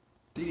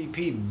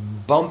 DDP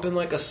bumping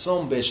like a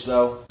sumbitch,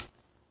 though.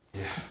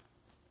 Yeah.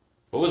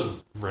 What was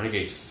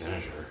Renegade's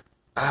finisher?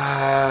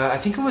 I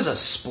think it was a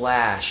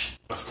splash.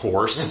 Of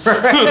course. Off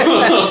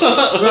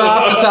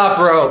the top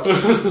rope.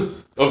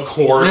 Of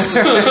course.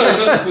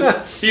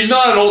 He's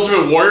not an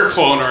Ultimate Warrior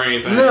clone or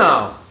anything.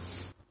 No.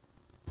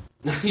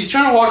 He's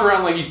trying to walk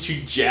around like he's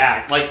too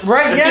jacked.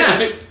 Right,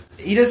 yeah.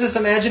 He does this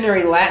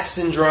imaginary lat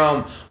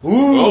syndrome.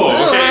 Ooh.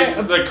 Oh, okay.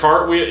 The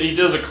cartwheel. He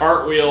does a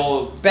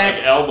cartwheel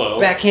elbow.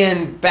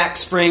 Backhand, back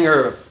spring,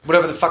 or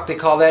whatever the fuck they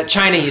call that.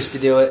 China used to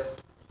do it.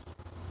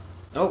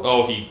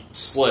 Oh, he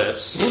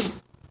slips.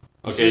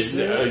 Okay,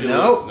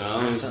 no.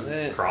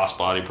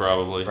 Crossbody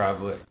probably.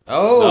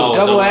 Oh, no,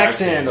 double axe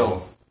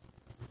handle.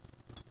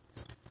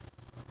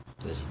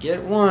 Does he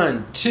get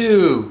 1,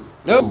 2?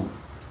 Nope.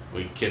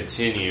 We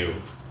continue.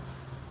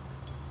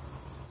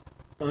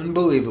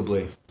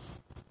 Unbelievably.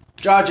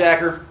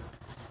 Jawjacker.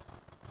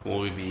 Will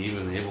we be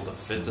even able to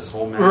fit this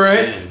whole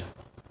match in?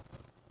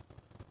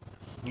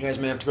 You guys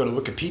may have to go to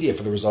Wikipedia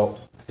for the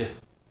result.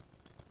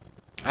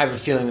 I have a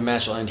feeling the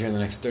match will end here in the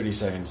next 30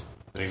 seconds.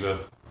 Think so?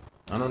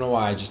 I don't know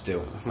why, I just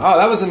do. Oh,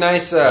 that was a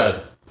nice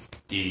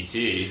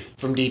DDT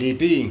from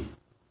DDP.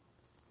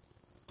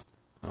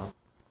 Well,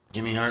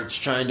 Jimmy Hart's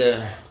trying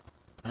to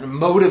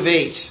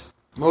motivate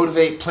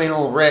plain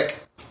old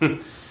Rick.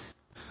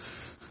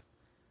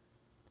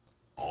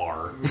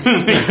 R. That's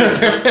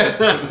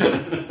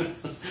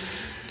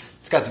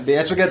what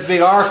we got the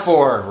big R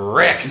for.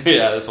 Rick.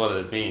 Yeah, that's what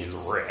it means.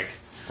 Rick.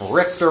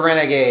 Rick the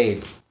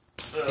Renegade.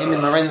 Him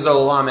and Lorenzo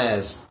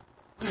Lames.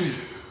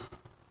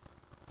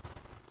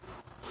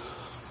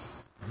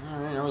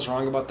 Alright, I was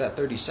wrong about that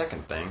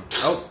 30-second thing.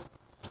 Oh,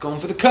 going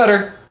for the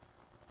cutter.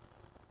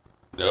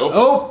 Nope.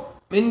 Oh,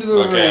 into the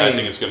ring. Okay, I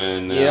think it's going to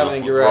end now. Yeah, I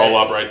think you're right. Roll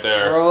up right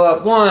there. Roll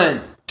up.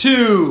 1,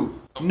 2.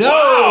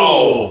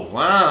 No!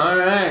 Wow,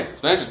 alright.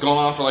 This match is going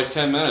on for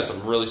 10 minutes.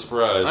 I'm really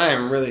surprised. I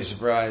am really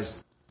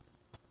surprised.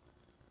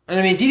 And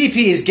I mean,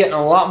 DDP is getting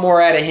a lot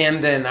more out of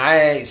him than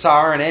I saw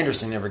Arn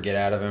Anderson ever get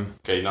out of him.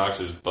 Okay, he knocks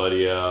his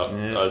buddy out.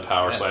 Yeah.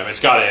 Power slam.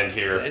 It's got to end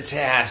here. It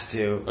has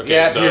to. Okay,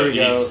 yeah, so here we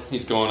go.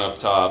 He's going up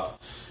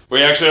top.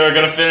 We actually are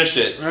going to finish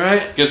it.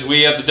 Right. Because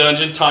we at the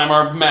dungeon time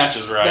our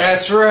matches right.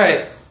 That's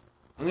right.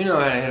 We know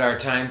how to hit our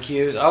time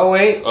cues. Oh,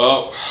 wait.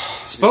 Oh.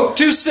 Spoke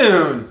too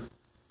soon.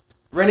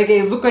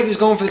 Renegade looked like he was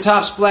going for the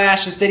top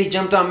splash. Instead, he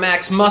jumped on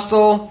Max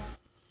Muscle.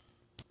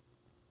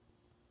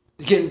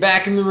 He's getting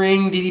back in the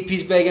ring.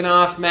 DDP's begging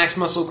off. Max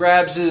Muscle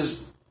grabs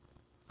his...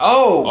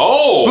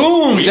 Oh!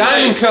 Boom!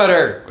 Diamond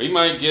cutter. We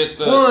might get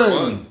the...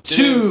 1,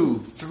 2,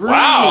 3.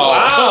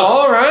 Wow!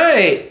 All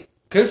right.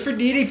 Good for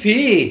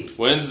DDP.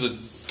 Wins the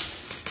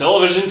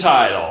television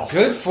title.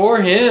 Good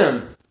for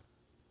him.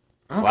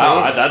 Okay.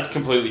 Wow, that's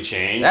completely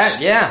changed.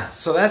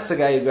 So that's the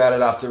guy who got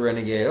it off the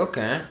Renegade.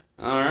 Okay.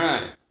 All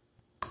right.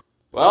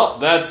 Well,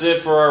 that's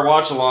it for our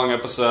watch-along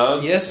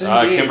episode. Yes,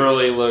 indeed.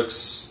 Kimberly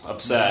looks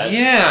upset.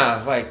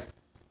 Yeah,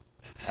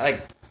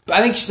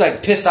 I think she's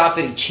pissed off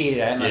that he cheated.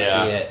 That must be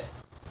it.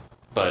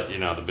 But,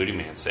 the Booty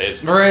Man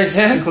saves him. Right,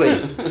 exactly.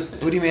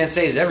 Booty Man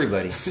saves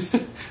everybody.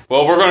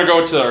 Well, we're going to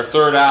go to our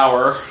third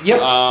hour. Yep.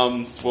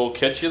 We'll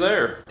catch you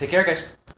there. Take care, guys.